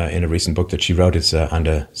Dunham, in a recent book that she wrote, is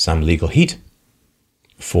under some legal heat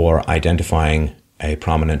for identifying a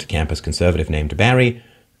prominent campus conservative named Barry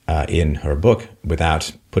in her book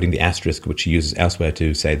without putting the asterisk which she uses elsewhere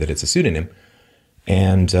to say that it's a pseudonym.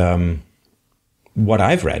 And what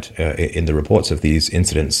I've read in the reports of these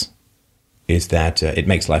incidents is that it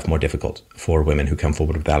makes life more difficult for women who come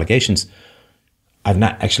forward with allegations. I've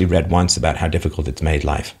not actually read once about how difficult it's made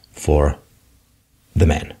life for the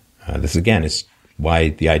men. This, again, is why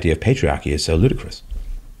the idea of patriarchy is so ludicrous.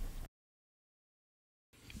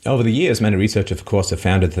 Over the years, many researchers, of course, have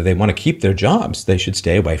found that they want to keep their jobs. They should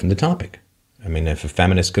stay away from the topic. I mean, if a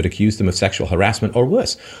feminist could accuse them of sexual harassment or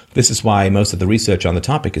worse. This is why most of the research on the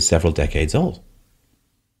topic is several decades old.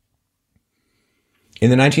 In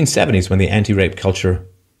the 1970s, when the anti-rape culture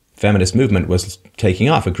feminist movement was taking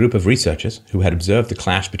off, a group of researchers who had observed the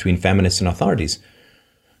clash between feminists and authorities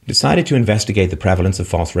decided to investigate the prevalence of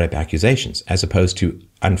false rape accusations as opposed to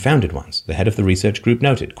unfounded ones. The head of the research group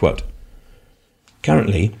noted, quote,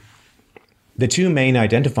 "Currently, the two main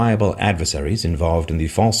identifiable adversaries involved in the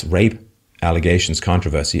false rape allegations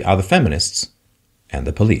controversy are the feminists and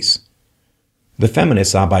the police. The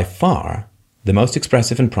feminists are by far the most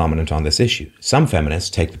expressive and prominent on this issue. Some feminists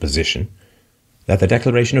take the position that the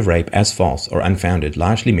declaration of rape as false or unfounded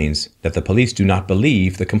largely means that the police do not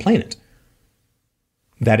believe the complainant.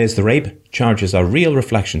 That is, the rape charges are real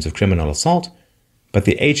reflections of criminal assault, but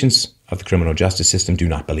the agents of the criminal justice system do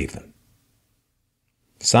not believe them.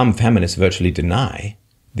 Some feminists virtually deny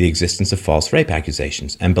the existence of false rape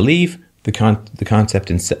accusations and believe the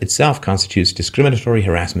concept itself constitutes discriminatory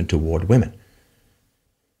harassment toward women.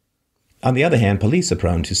 On the other hand, police are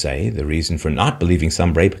prone to say the reason for not believing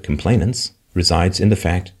some rape complainants resides in the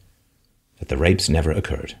fact that the rapes never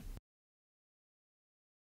occurred.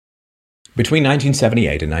 Between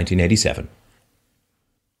 1978 and 1987,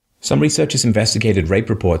 some researchers investigated rape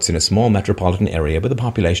reports in a small metropolitan area with a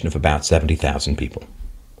population of about 70,000 people.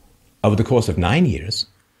 Over the course of 9 years,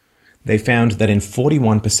 they found that in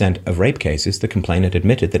 41% of rape cases, the complainant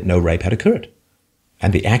admitted that no rape had occurred,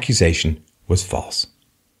 and the accusation was false.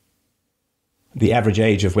 The average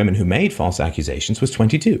age of women who made false accusations was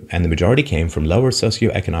 22, and the majority came from lower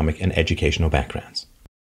socioeconomic and educational backgrounds.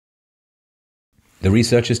 The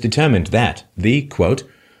researchers determined that the, quote,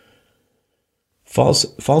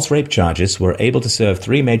 false rape charges were able to serve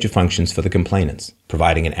three major functions for the complainants: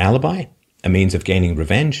 providing an alibi, a means of gaining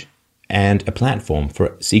revenge, and a platform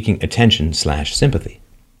for seeking attention/sympathy.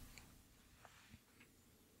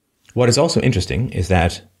 What is also interesting is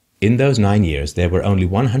that in those 9 years, there were only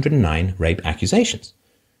 109 rape accusations.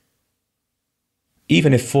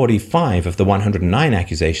 Even if 45 of the 109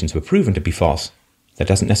 accusations were proven to be false, that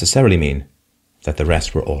doesn't necessarily mean that the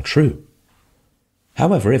rest were all true.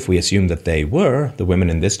 However, if we assume that they were, the women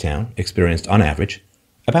in this town experienced, on average,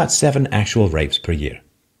 about 7 actual rapes per year.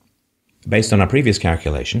 Based on our previous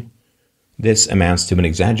calculation, this amounts to an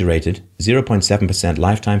exaggerated 0.7%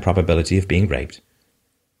 lifetime probability of being raped,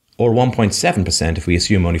 or 1.7% if we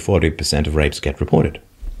assume only 40% of rapes get reported.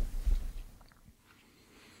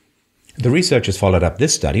 The researchers followed up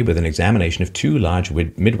this study with an examination of 2 large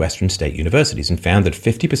Midwestern state universities and found that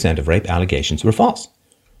 50% of rape allegations were false.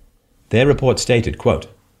 Their report stated, quote,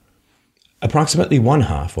 approximately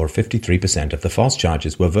 1/2 or 53% of the false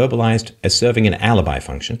charges were verbalized as serving an alibi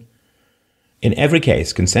function. In every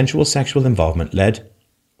case, consensual sexual involvement led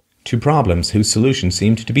to problems whose solution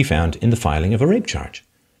seemed to be found in the filing of a rape charge.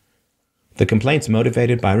 The complaints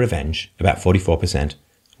motivated by revenge, about 44%,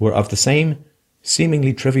 were of the same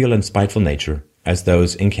seemingly trivial and spiteful nature as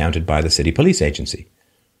those encountered by the city police agency.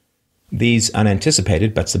 These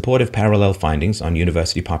unanticipated but supportive parallel findings on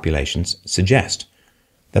university populations suggest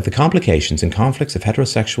that the complications and conflicts of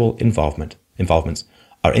heterosexual involvements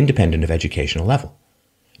are independent of educational level.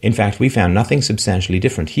 In fact, we found nothing substantially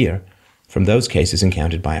different here from those cases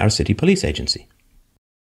encountered by our city police agency.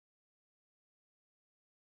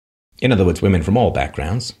 In other words, women from all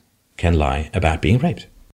backgrounds can lie about being raped.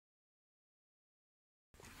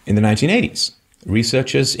 In the 1980s,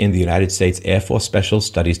 researchers in the United States Air Force Special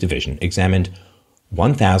Studies Division examined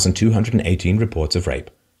 1,218 reports of rape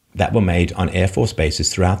that were made on Air Force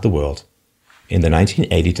bases throughout the world in the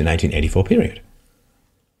 1980 to 1984 period.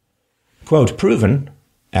 Quote, proven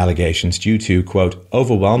allegations due to, quote,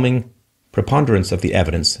 overwhelming preponderance of the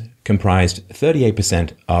evidence comprised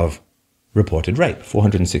 38% of reported rape,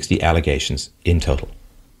 460 allegations in total.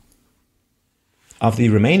 Of the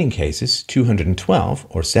remaining cases, 212,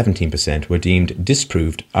 or 17%, were deemed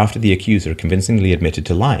disproved after the accuser convincingly admitted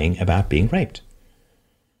to lying about being raped.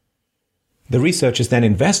 The researchers then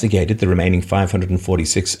investigated the remaining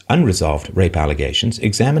 546 unresolved rape allegations,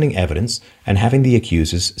 examining evidence and having the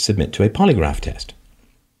accusers submit to a polygraph test.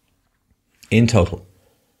 In total,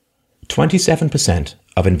 27%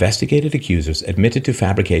 of investigated accusers admitted to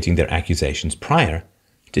fabricating their accusations prior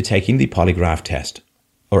to taking the polygraph test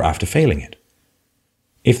or after failing it.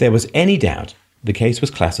 If there was any doubt, the case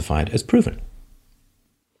was classified as proven.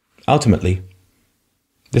 Ultimately,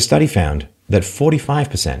 the study found that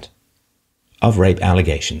 45% of rape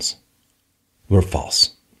allegations were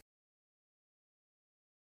false.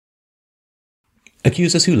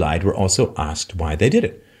 Accusers who lied were also asked why they did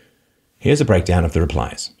it. Here's a breakdown of the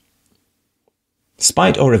replies.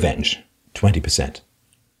 Spite or revenge, 20%.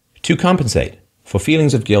 To compensate for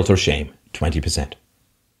feelings of guilt or shame, 20%.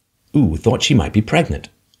 Ooh, thought she might be pregnant,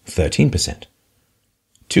 13%.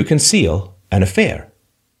 To conceal an affair,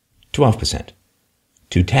 12%.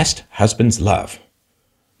 To test husband's love,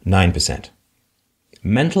 9%.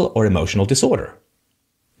 Mental or emotional disorder,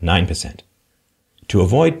 9%. To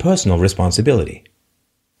avoid personal responsibility,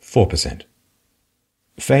 4%.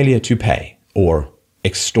 Failure to pay, or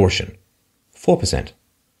extortion, 4%.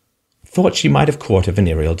 Thought she might have caught a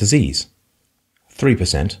venereal disease,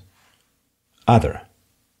 3%. other,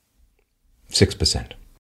 6%.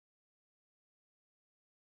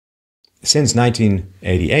 Since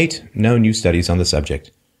 1988, no new studies on the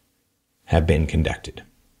subject have been conducted.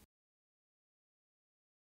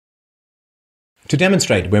 To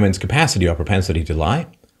demonstrate women's capacity or propensity to lie,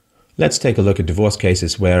 let's take a look at divorce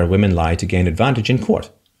cases where women lie to gain advantage in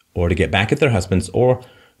court, or to get back at their husbands, or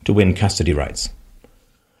to win custody rights.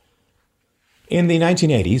 In the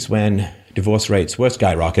 1980s, when divorce rates were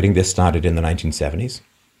skyrocketing, this started in the 1970s,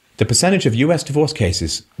 the percentage of U.S. divorce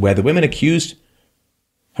cases where the woman accused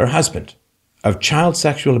her husband of child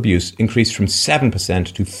sexual abuse increased from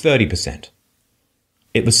 7% to 30%.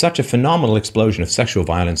 It was such a phenomenal explosion of sexual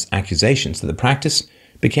violence accusations that the practice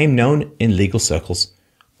became known in legal circles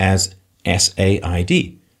as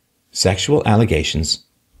SAID, sexual allegations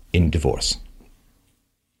in divorce.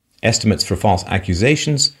 Estimates for false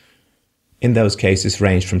accusations in those cases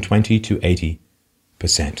ranged from 20 to 80%.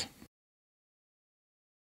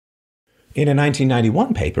 In a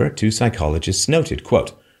 1991 paper, two psychologists noted,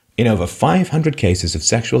 quote, "In over 500 cases of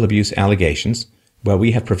sexual abuse allegations where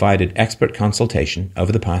we have provided expert consultation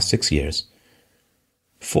over the past 6 years,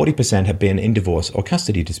 40% have been in divorce and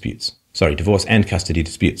custody disputes.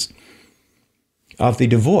 Of the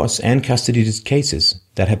divorce and custody cases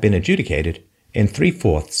that have been adjudicated, in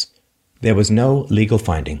 3/4, there was no legal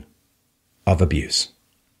finding of abuse.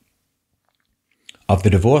 Of the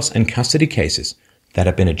divorce and custody cases that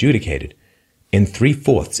have been adjudicated, in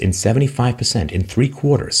 3/4, in 75%, in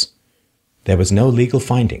 3/4, there was no legal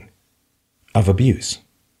finding of abuse.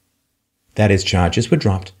 That is, charges were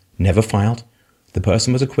dropped, never filed, the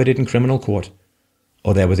person was acquitted in criminal court,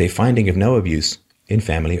 or there was a finding of no abuse in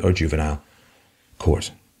family or juvenile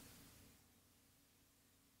court."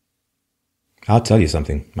 I'll tell you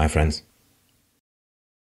something, my friends.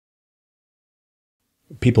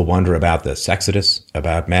 People wonder about the sexodus,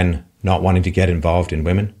 about men not wanting to get involved in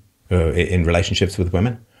women, in relationships with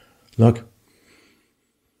women. Look,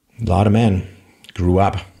 a lot of men grew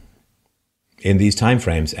up in these time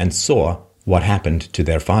frames and saw what happened to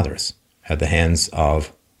their fathers at the hands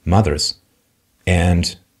of mothers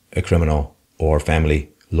and a criminal or family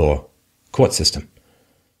law court system.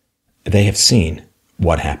 They have seen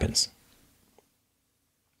what happens.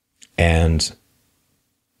 And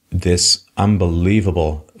this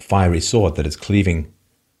unbelievable fiery sword that is cleaving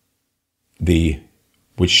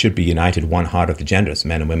which should be united one heart of the genders.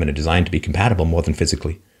 Men and women are designed to be compatible more than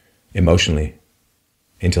physically, emotionally,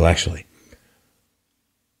 intellectually.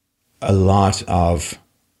 A lot of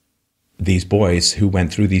these boys who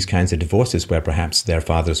went through these kinds of divorces where perhaps their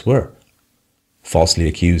fathers were falsely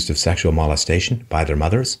accused of sexual molestation by their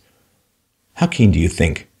mothers, how keen do you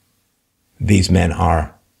think these men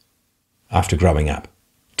are, after growing up,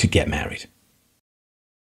 to get married?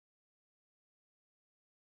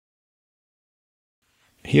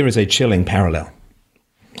 Here is a chilling parallel.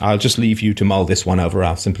 I'll just leave you to mull this one over.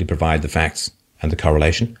 I'll simply provide the facts and the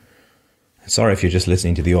correlation. Sorry if you're just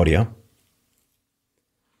listening to the audio.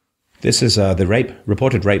 This is the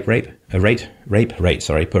reported rape rate per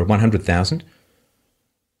 100,000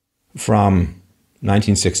 from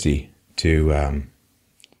 1960 to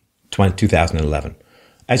 2011.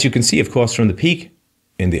 As you can see, of course, from the peak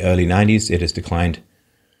in the early 90s, it has declined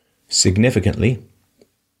significantly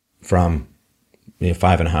from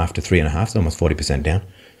 5.5 to 3.5, so almost 40% down.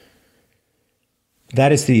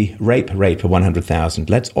 That is the rape rate per 100,000.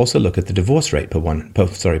 Let's also look at the divorce rate per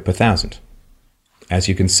 1,000. As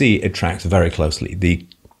you can see, it tracks very closely. The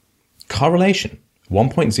correlation,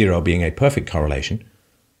 1.0 being a perfect correlation,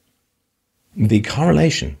 the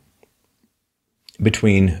correlation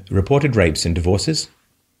between reported rapes and divorces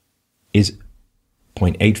is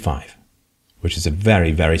 0.85, which is a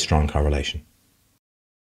very, very strong correlation.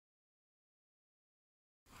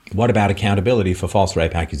 What about accountability for false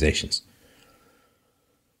rape accusations?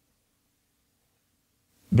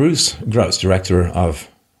 Bruce Gross, director of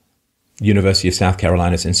University of South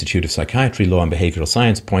Carolina's Institute of Psychiatry, Law and Behavioral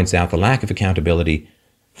Science, points out the lack of accountability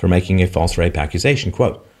for making a false rape accusation.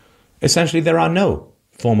 Quote, "Essentially, there are no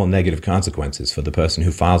formal negative consequences for the person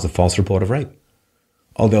who files a false report of rape.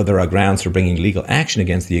 Although there are grounds for bringing legal action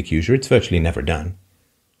against the accuser, it's virtually never done.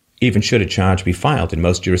 Even should a charge be filed, in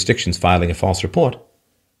most jurisdictions, filing a false report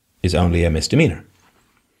is only a misdemeanor.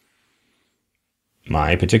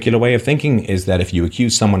 My particular way of thinking is that if you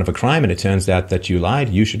accuse someone of a crime and it turns out that you lied,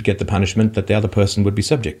 you should get the punishment that the other person would be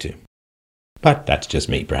subject to. But that's just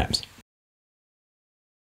me, perhaps."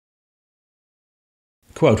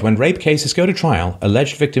 Quote, "When rape cases go to trial,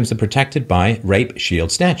 alleged victims are protected by rape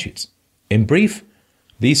shield statutes. In brief,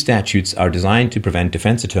 these statutes are designed to prevent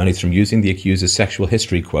defense attorneys from using the accuser's sexual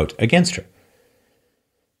history, quote, against her.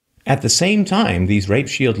 At the same time, these rape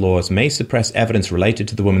shield laws may suppress evidence related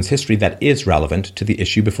to the woman's history that is relevant to the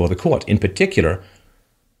issue before the court. In particular,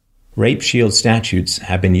 rape shield statutes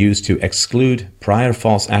have been used to exclude prior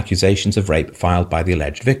false accusations of rape filed by the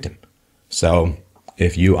alleged victim. So,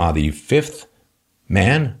 if you are the fifth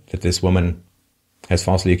man that this woman has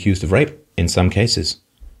falsely accused of rape, in some cases,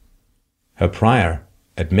 her prior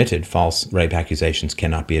admitted false rape accusations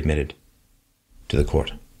cannot be admitted to the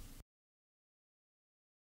court.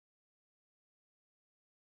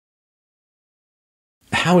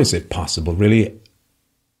 How is it possible, really,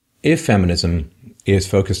 if feminism is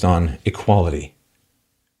focused on equality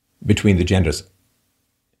between the genders,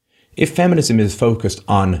 if feminism is focused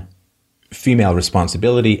on female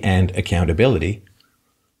responsibility and accountability,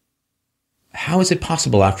 how is it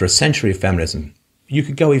possible after a century of feminism, you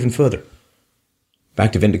could go even further,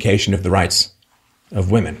 back to vindication of the rights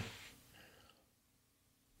of women?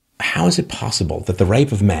 How is it possible that the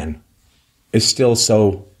rape of men is still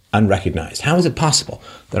so unrecognized? How is it possible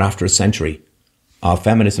that after a century of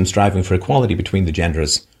feminism striving for equality between the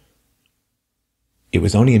genders, it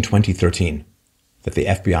was only in 2013 that the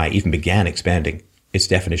FBI even began expanding its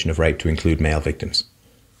definition of rape to include male victims?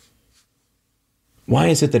 Why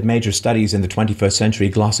is it that major studies in the 21st century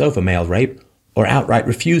gloss over male rape or outright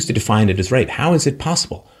refuse to define it as rape? How is it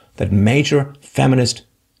possible that major feminist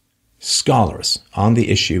scholars on the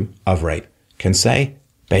issue of rape can say,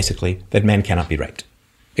 basically, that men cannot be raped,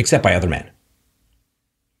 except by other men?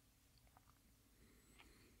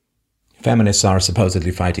 Feminists are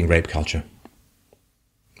supposedly fighting rape culture,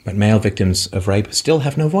 but male victims of rape still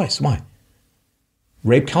have no voice. Why?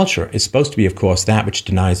 Rape culture is supposed to be, of course, that which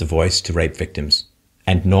denies a voice to rape victims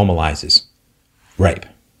and normalizes rape.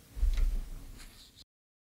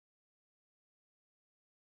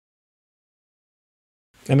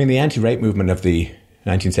 I mean, the anti-rape movement of the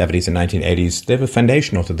 1970s and 1980s, they were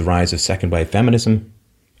foundational to the rise of second-wave feminism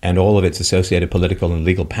and all of its associated political and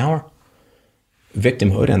legal power.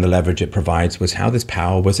 Victimhood and the leverage it provides was how this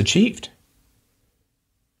power was achieved.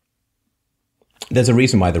 There's a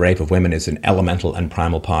reason why the rape of women is an elemental and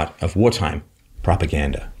primal part of wartime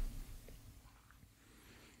propaganda.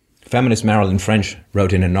 Feminist Marilyn French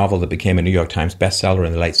wrote in a novel that became a New York Times bestseller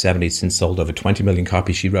in the late 70s, since sold over 20 million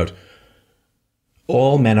copies, she wrote,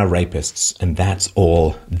 "All men are rapists, and that's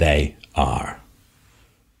all they are."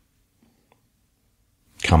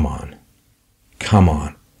 Come on. Come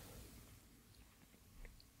on.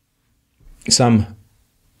 Some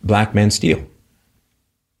black men steal.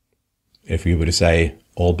 If we were to say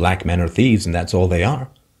all black men are thieves and that's all they are,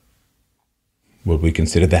 would we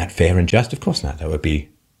consider that fair and just? Of course not. That would be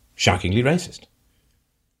shockingly racist.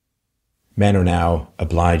 Men are now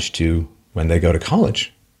obliged to, when they go to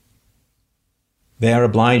college, they are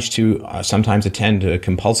obliged to sometimes attend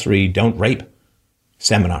compulsory don't rape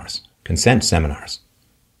seminars, consent seminars.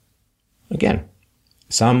 Again,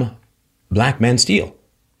 some black men steal.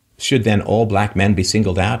 Should then all black men be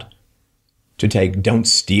singled out to take don't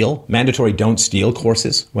steal, mandatory don't steal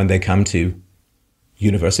courses when they come to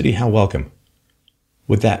university? How welcome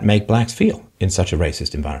would that make blacks feel in such a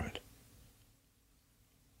racist environment?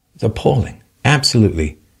 It's appalling,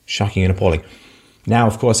 absolutely shocking and appalling. Now,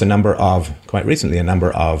 of course, quite recently, a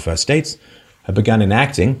number of states have begun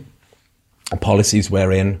enacting policies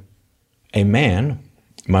wherein a man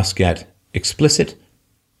must get explicit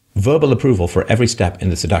verbal approval for every step in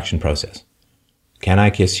the seduction process. Can I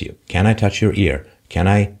kiss you? Can I touch your ear? Can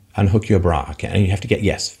I unhook your bra? And you have to get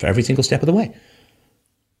yes for every single step of the way.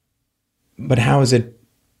 But how is it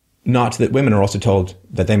not that women are also told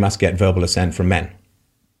that they must get verbal assent from men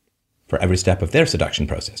for every step of their seduction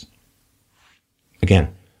process?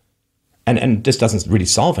 Again, and this doesn't really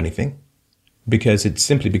solve anything, because it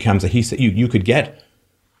simply becomes you could get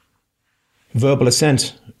verbal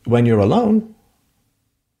assent when you're alone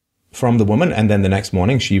from the woman, and then the next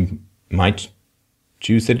morning she might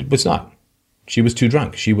choose that it was not. She was too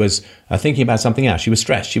drunk. She was thinking about something else. She was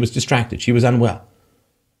stressed. She was distracted. She was unwell.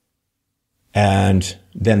 And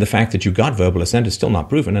then the fact that you got verbal assent is still not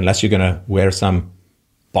proven, unless you're going to wear some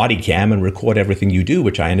body cam and record everything you do,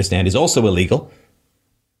 which I understand is also illegal.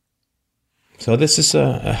 So this is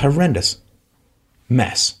a horrendous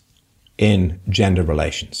mess in gender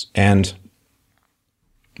relations. And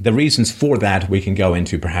the reasons for that we can go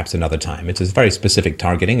into perhaps another time. It's a very specific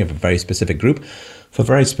targeting of a very specific group for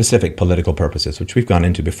very specific political purposes, which we've gone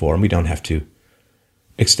into before, and we don't have to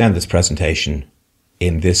extend this presentation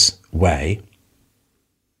in this way.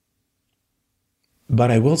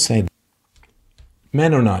 But I will say that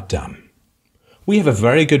men are not dumb. We have a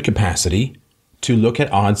very good capacity to look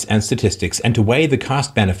at odds and statistics and to weigh the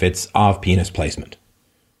cost benefits of penis placement.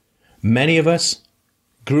 Many of us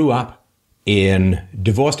grew up in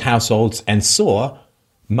divorced households and saw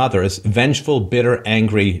mothers, vengeful, bitter,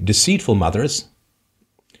 angry, deceitful mothers,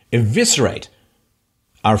 eviscerate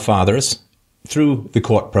our fathers through the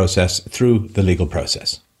court process, through the legal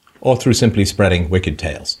process, or through simply spreading wicked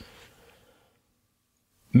tales.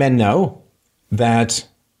 Men know that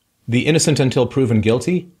the innocent until proven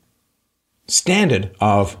guilty standard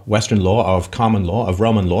of Western law, of common law, of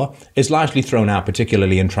Roman law, is largely thrown out,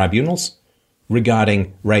 particularly in tribunals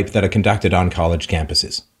regarding rape that are conducted on college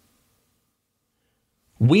campuses.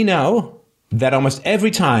 We know that almost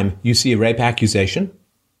every time you see a rape accusation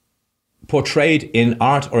portrayed in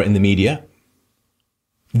art or in the media,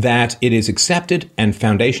 that it is accepted and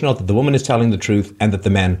foundational that the woman is telling the truth and that the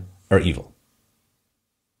men are evil.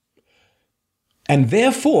 And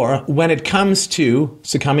therefore, when it comes to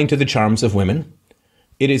succumbing to the charms of women,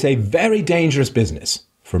 it is a very dangerous business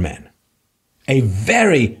for men. A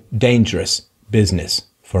very dangerous business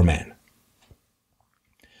for men.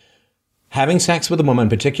 Having sex with a woman,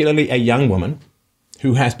 particularly a young woman,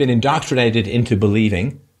 who has been indoctrinated into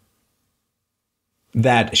believing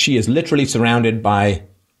that she is literally surrounded by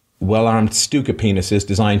well-armed Stuka penises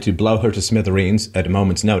designed to blow her to smithereens at a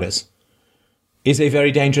moment's notice, is a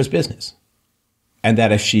very dangerous business. And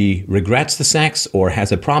that if she regrets the sex or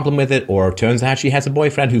has a problem with it or turns out she has a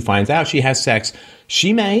boyfriend who finds out she has sex,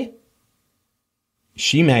 she may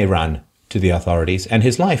run to the authorities and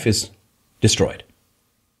his life is destroyed.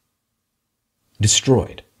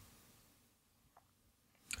 Destroyed.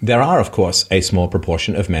 There are, of course, a small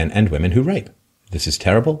proportion of men and women who rape. This is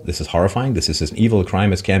terrible. This is horrifying. This is as evil a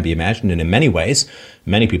crime as can be imagined. And in many ways,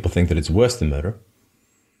 many people think that it's worse than murder.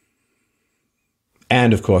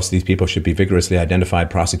 And, of course, these people should be vigorously identified,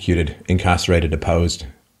 prosecuted, incarcerated, opposed,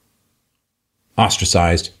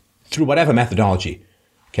 ostracized, through whatever methodology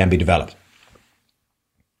can be developed.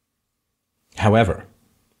 However,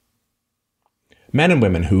 men and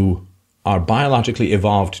women who are biologically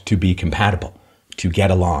evolved to be compatible, to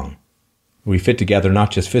get along, we fit together not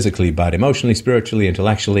just physically, but emotionally, spiritually,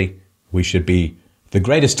 intellectually, we should be the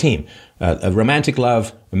greatest team. A romantic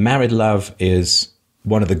love, a married love is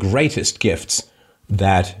one of the greatest gifts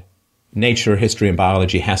that nature, history, and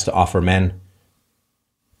biology has to offer men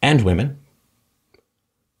and women,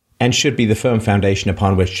 and should be the firm foundation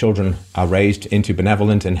upon which children are raised into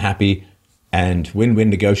benevolent and happy and win-win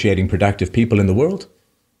negotiating productive people in the world,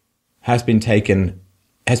 has been taking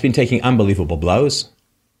unbelievable blows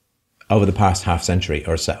over the past half century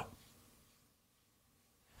or so.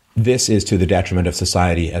 This is to the detriment of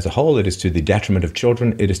society as a whole. It is to the detriment of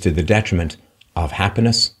children. It is to the detriment of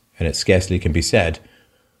happiness. And it scarcely can be said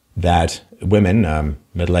that women,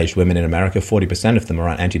 middle-aged women in America, 40% of them are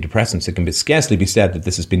on antidepressants. It can scarcely be said that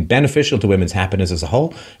this has been beneficial to women's happiness as a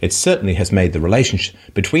whole. It certainly has made the relationship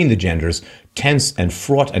between the genders tense and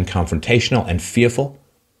fraught and confrontational and fearful.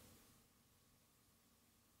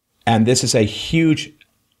 And this is a huge,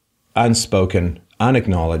 unspoken,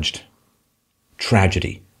 unacknowledged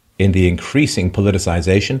tragedy in the increasing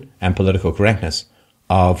politicization and political correctness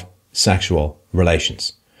of sexual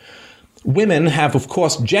relations. Women have, of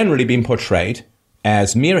course, generally been portrayed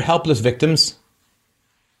as mere helpless victims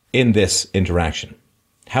in this interaction.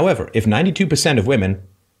 However, if 92% of women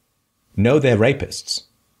know they're rapists,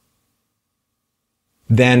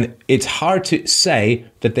 then it's hard to say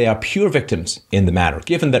that they are pure victims in the matter,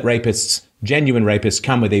 given that rapists, genuine rapists,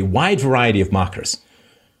 come with a wide variety of markers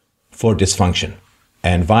for dysfunction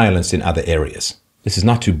and violence in other areas. This is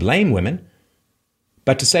not to blame women,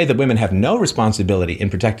 but to say that women have no responsibility in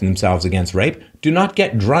protecting themselves against rape. Do not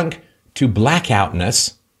get drunk to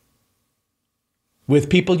blackoutness with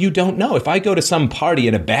people you don't know. If I go to some party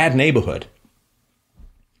in a bad neighborhood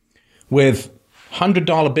with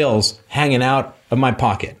 $100 bills hanging out of my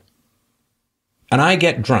pocket, and I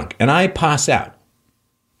get drunk and I pass out,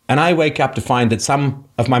 and I wake up to find that some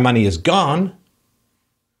of my money is gone,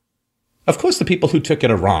 of course the people who took it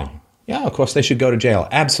are wrong. Yeah, of course they should go to jail,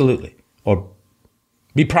 absolutely, or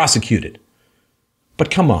be prosecuted.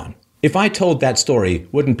 But come on, if I told that story,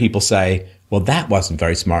 wouldn't people say, well, that wasn't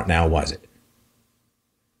very smart now, was it?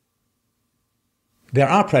 There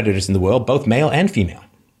are predators in the world, both male and female.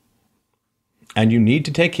 And you need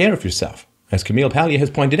to take care of yourself, as Camille Paglia has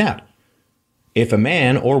pointed out. If a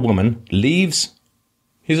man or woman leaves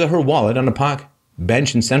his or her wallet on a park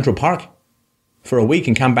bench in Central Park for a week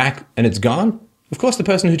and come back and it's gone, of course the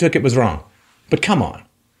person who took it was wrong. But come on.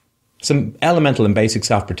 Some elemental and basic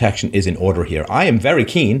self-protection is in order here. I am very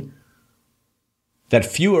keen that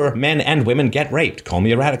fewer men and women get raped. Call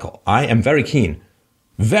me a radical. I am very keen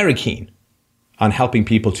on helping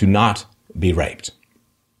people to not be raped.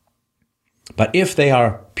 But if they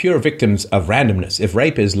are pure victims of randomness, if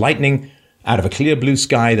rape is lightning out of a clear blue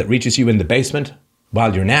sky that reaches you in the basement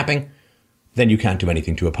while you're napping, then you can't do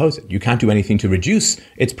anything to oppose it. You can't do anything to reduce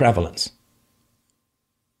its prevalence.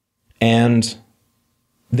 And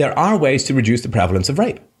there are ways to reduce the prevalence of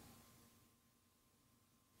rape.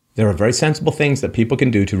 There are very sensible things that people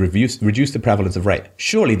can do to reduce the prevalence of rape.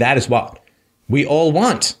 Surely that is what we all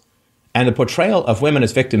want. And the portrayal of women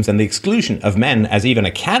as victims and the exclusion of men as even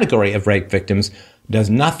a category of rape victims does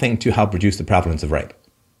nothing to help reduce the prevalence of rape.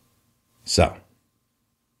 So,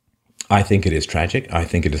 I think it is tragic. I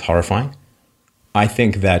think it is horrifying. I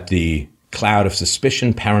think that the cloud of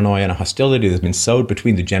suspicion, paranoia, and hostility that has been sowed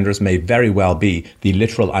between the genders may very well be the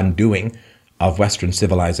literal undoing of Western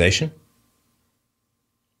civilization.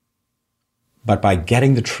 But by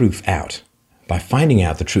getting the truth out, by finding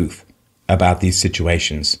out the truth about these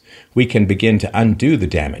situations, we can begin to undo the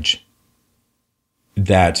damage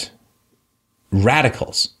that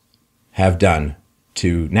radicals have done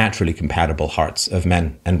to naturally compatible hearts of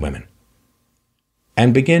men and women,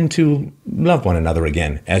 and begin to love one another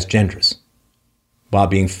again as genders, while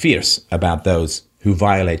being fierce about those who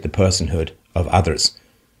violate the personhood of others.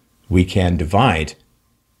 We can divide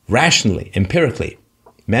rationally, empirically,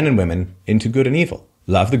 men and women into good and evil.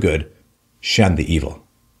 Love the good, shun the evil.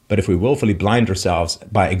 But if we willfully blind ourselves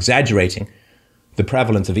by exaggerating the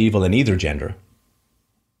prevalence of evil in either gender,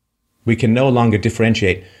 we can no longer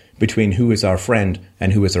differentiate between who is our friend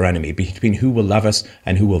and who is our enemy, between who will love us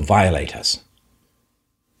and who will violate us.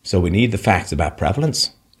 So we need the facts about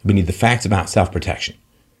prevalence. We need the facts about self-protection,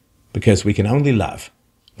 because we can only love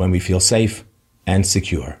when we feel safe and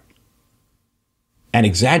secure. And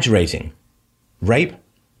exaggerating rape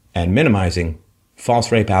and minimizing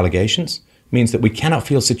false rape allegations means that we cannot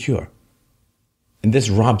feel secure. And this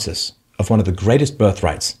robs us of one of the greatest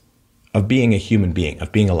birthrights of being a human being,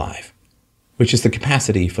 of being alive, which is the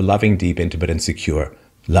capacity for loving deep, intimate, and secure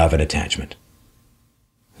love and attachment.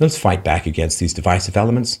 Let's fight back against these divisive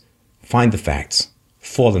elements, find the facts,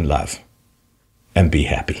 fall in love, and be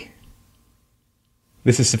happy.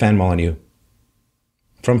 This is Stefan Molyneux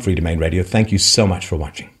from Free Domain Radio. Thank you so much for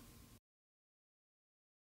watching.